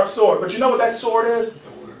mouth a sharp sword. But you know what that sword is?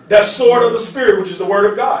 That sword of the Spirit, which is the Word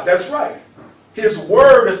of God. That's right. His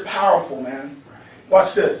Word is powerful, man.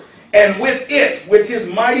 Watch this. And with it, with his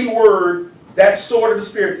mighty word, that sword of the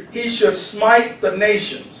Spirit, he should smite the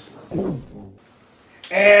nations.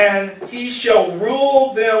 And he shall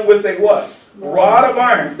rule them with a what? Rod of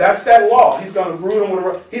iron. That's that law. He's going to rule them with a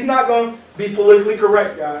rod. He's not going to be politically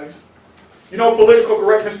correct, guys. You know what political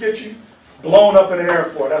correctness gets you? Blown up in an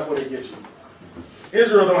airport. That's what it gets you.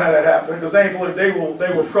 Israel don't have that happen because they ain't political.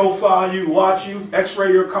 They will profile you, watch you,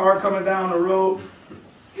 x-ray your car coming down the road.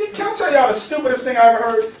 Can I tell y'all the stupidest thing I ever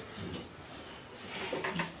heard?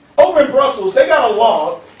 Over in Brussels, they got a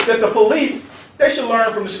law that the police, they should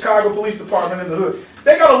learn from the Chicago Police Department in the hood.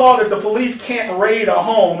 They got a law that the police can't raid a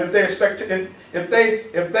home if they expect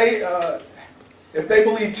if they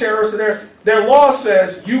believe terrorists are there. Their law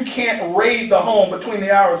says you can't raid the home between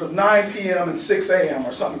the hours of 9 p.m. and 6 a.m.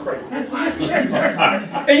 or something crazy.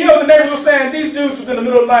 And you know the neighbors were saying these dudes was in the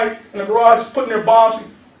middle of the night in the garage putting their bombs.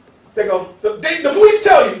 They go, the police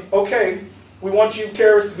tell you, okay, we want you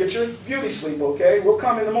terrorists to get your beauty sleep, okay? We'll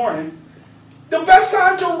come in the morning. The best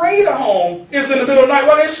time to raid a home is in the middle of the night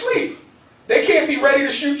while they're asleep. They can't be ready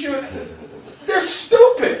to shoot you. They're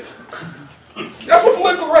stupid. That's what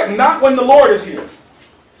political correct. Not when the Lord is here.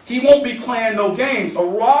 He won't be playing no games. A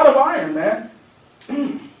rod of iron, man.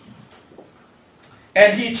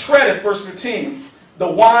 And he treadeth, verse 15, the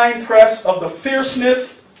winepress of the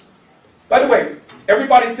fierceness. By the way,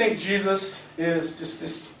 everybody think Jesus is just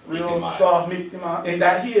this real soft, meek, and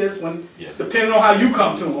that he is, when depending on how you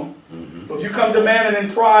come to him. Mm-hmm. But if you come demanding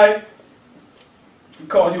in pride, he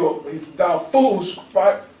call you he's thou fools.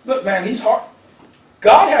 Right? Look, man, he's hard.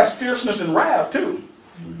 God has fierceness and wrath too,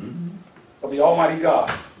 of the Almighty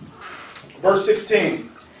God. Verse 16,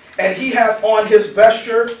 and he hath on his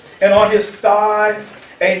vesture and on his thigh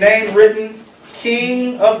a name written,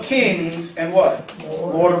 King of Kings and what?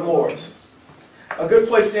 Lord of Lords. A good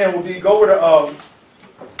place to end would be go to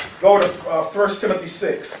 1 Timothy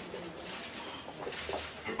 6.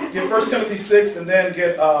 Get 1 Timothy 6 and then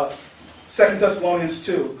get 2 Thessalonians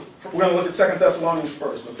 2. We're going to look at 2 Thessalonians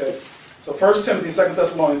first, okay? So 1 Timothy, 2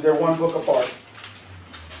 Thessalonians, they're one book apart.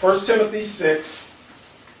 1 Timothy 6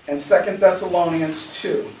 and 2 Thessalonians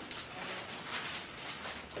 2.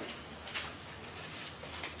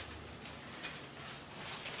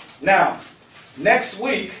 Now, next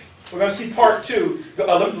week, we're going to see part 2.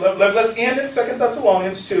 Let's end at 2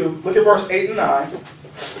 Thessalonians 2. Look at verse 8 and 9.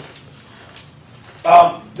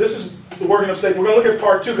 This is the working of Satan. We're going to look at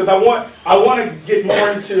part 2 because I want to get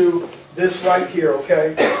more into this right here,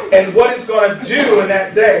 okay? And what it's going to do in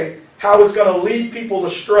that day, how it's going to lead people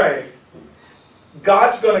astray.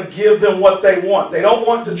 God's going to give them what they want. They don't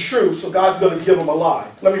want the truth, so God's going to give them a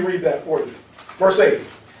lie. Let me read that for you. Verse 8.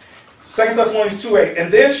 2 Thessalonians 2:8.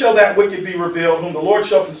 And then shall that wicked be revealed, whom the Lord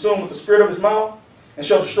shall consume with the spirit of his mouth, and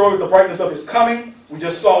shall destroy with the brightness of his coming. We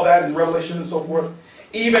just saw that in Revelation and so forth.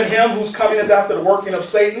 Even him whose coming is after the working of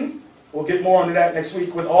Satan. We'll get more into that next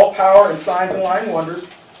week. With all power and signs and lying wonders.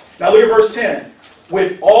 Now look at verse 10.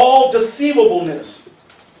 With all deceivableness.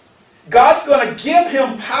 God's going to give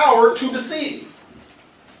him power to deceive.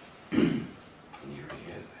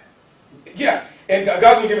 Yeah. And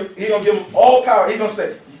God's going to give him, he's going to give him all power. He's going to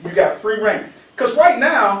say, you got free reign. Because right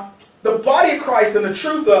now, the body of Christ and the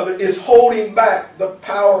truth of it is holding back the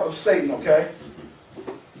power of Satan, okay?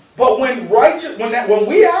 But when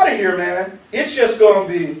we out of here, man, it's just going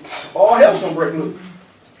to be, all hell's going to break loose.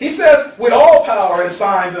 He says, with all power and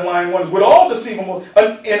signs and lying wonders, with all deceivable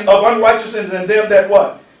of unrighteousness and them that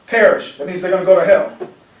what? Perish. That means they're going to go to hell.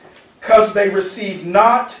 Because they receive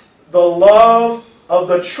not the love of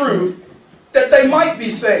the truth that they might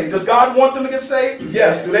be saved. Does God want them to get saved?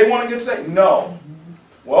 Yes. Do they want to get saved? No.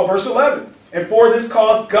 Well, verse 11. And for this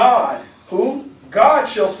cause God, who? God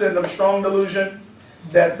shall send them strong delusion,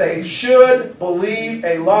 that they should believe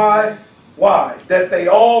a lie. Why? That they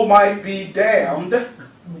all might be damned,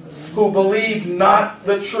 who believe not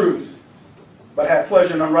the truth, but have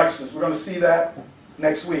pleasure in unrighteousness. We're going to see that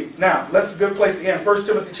next week. Now, that's a good place to end. 1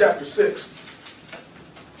 Timothy chapter 6.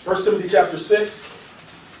 1 Timothy chapter 6.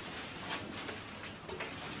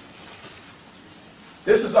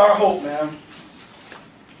 This is our hope, man.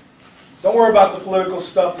 Don't worry about the political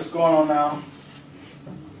stuff that's going on now.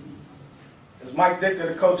 As Mike Dicker,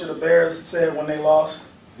 the coach of the Bears, said when they lost,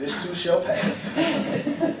 this too shall pass. I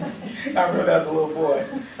remember that as a little boy.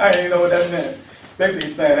 I didn't even know what that meant. Basically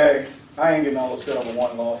he's saying, hey, I ain't getting all upset over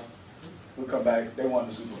one loss. We'll come back. They won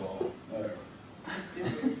the Super Bowl. Whatever.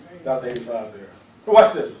 That was 85 there. But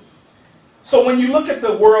watch this. So when you look at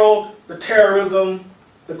the world, the terrorism,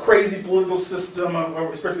 the crazy political system,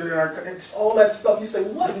 especially in our country, all that stuff, you say,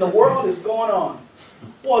 what in the world is going on?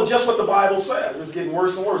 Well, just what the Bible says. It's getting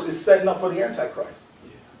worse and worse. It's setting up for the Antichrist.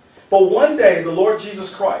 But one day, the Lord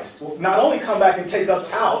Jesus Christ will not only come back and take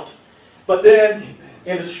us out, but then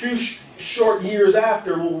in a few short years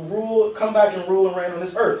after, will come back and rule and reign on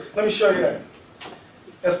this earth. Let me show you that.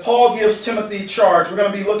 As Paul gives Timothy charge, we're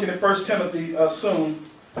going to be looking at 1 Timothy soon,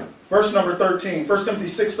 verse number 13, 1 Timothy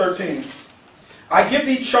 6:13. I give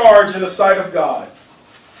thee charge in the sight of God,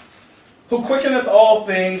 who quickeneth all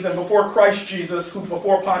things, and before Christ Jesus, who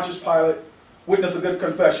before Pontius Pilate witnessed a good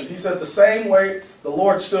confession. He says the same way the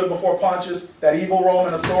Lord stood before Pontius, that evil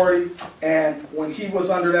Roman authority, and when he was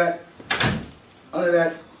under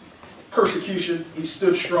that persecution, he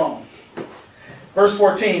stood strong. Verse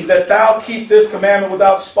 14, that thou keep this commandment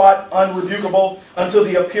without spot, unrebukable, until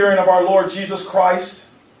the appearing of our Lord Jesus Christ.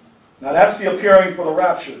 Now that's the appearing for the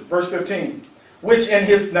rapture. Verse 15, which in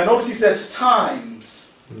his, now notice he says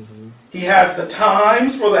times. Mm-hmm. He has the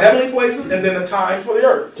times for the heavenly places and then the times for the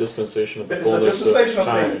earth. Dispensation of the It's a dispensation of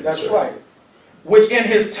things. That's right. Which in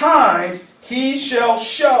his times he shall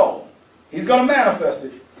show. He's going to manifest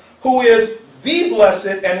it. Who is the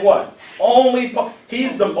blessed and what? Only,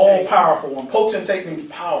 he's the all-powerful one. Potentate means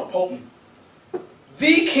power, potent.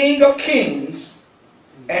 The King of kings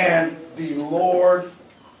and the Lord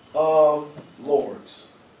of lords.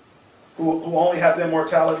 Who only hath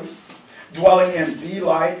immortality, dwelling in the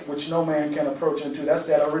light, which no man can approach into. That's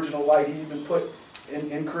that original light he even put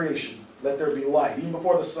in creation. Let there be light. Even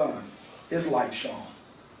before the sun, his light shone.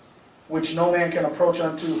 Which no man can approach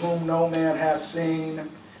unto, whom no man hath seen,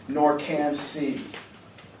 nor can see.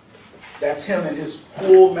 That's him in his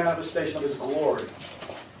full manifestation of his glory.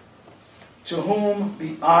 To whom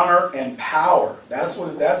be honor and power. That's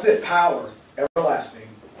it, power, everlasting.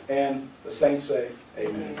 And the saints say,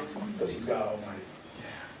 amen. Because he's God Almighty.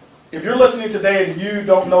 If you're listening today and you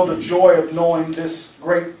don't know the joy of knowing this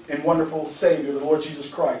great and wonderful Savior, the Lord Jesus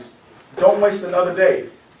Christ, don't waste another day.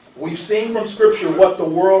 We've seen from Scripture what the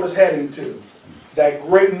world is heading to. That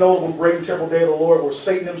great and notable, great and terrible day of the Lord where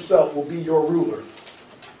Satan himself will be your ruler.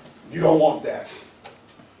 You don't want that.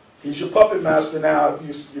 He's your puppet master now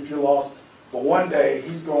if you're lost. But one day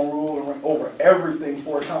he's going to rule and reign over everything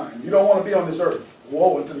for a time. You don't want to be on this earth.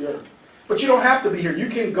 Woe unto the earth. But you don't have to be here. You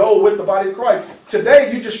can go with the body of Christ.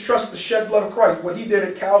 Today, you just trust the shed blood of Christ. What he did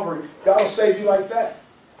at Calvary, God will save you like that.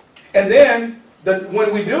 And then,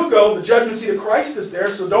 when we do go, the judgment seat of Christ is there.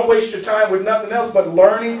 So don't waste your time with nothing else but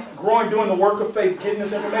learning, growing, doing the work of faith, getting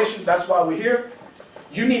this information. That's why we're here.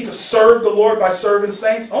 You need to serve the Lord by serving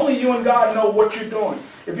saints. Only you and God know what you're doing.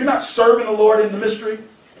 If you're not serving the Lord in the mystery,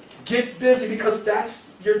 get busy, because that's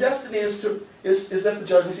your destiny is at the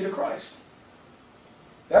judgment seat of Christ.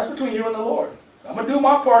 That's between you and the Lord. I'm going to do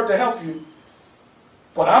my part to help you,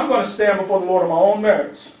 but I'm going to stand before the Lord on my own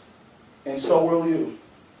merits, and so will you.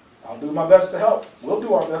 I'll do my best to help. We'll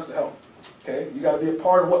do our best to help. Okay? You got to be a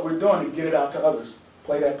part of what we're doing and get it out to others.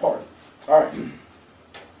 Play that part. All right.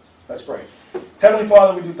 Let's pray. Heavenly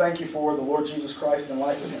Father, we do thank you for the Lord Jesus Christ and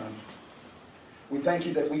life in him. We thank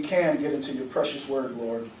you that we can get into your precious word,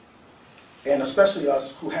 Lord, and especially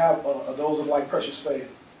us who have those of like precious faith.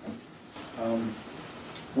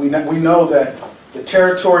 We know that the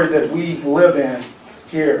territory that we live in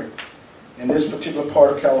here, in this particular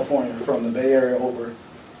part of California, from the Bay Area over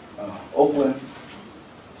Oakland,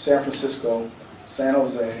 San Francisco, San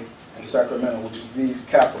Jose, in Sacramento, which is the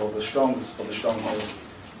capital, the strongest of the strongholds.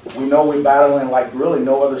 We know we're battling like really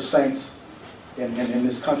no other saints in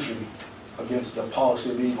this country against the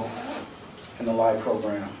policy of evil in the lie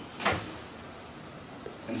program.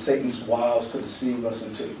 And Satan's wiles to deceive us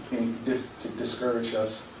and to discourage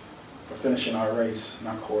us for finishing our race and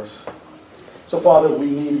our course. So, Father, we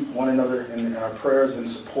need one another in our prayers and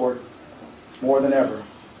support more than ever.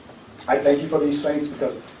 I thank you for these saints,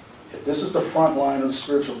 because if this is the front line of the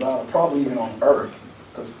spiritual battle, probably even on earth,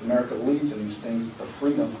 because America leads in these things, the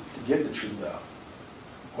freedom to get the truth out.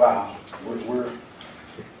 Wow,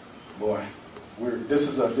 this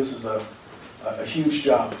is a huge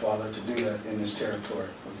job, Father, to do that in this territory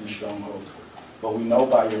with these strongholds. But we know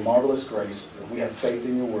by your marvelous grace that we have faith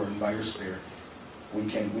in your word and by your Spirit, we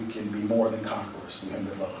can be more than conquerors through him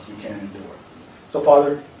that loves us. We can endure. So,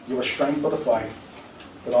 Father, give us strength for the fight.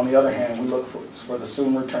 But on the other hand, we look for the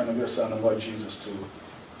soon return of your Son, the Lord Jesus,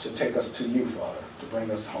 to take us to you, Father, to bring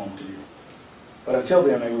us home to you. But until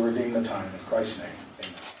then, may we redeem the time. In Christ's name.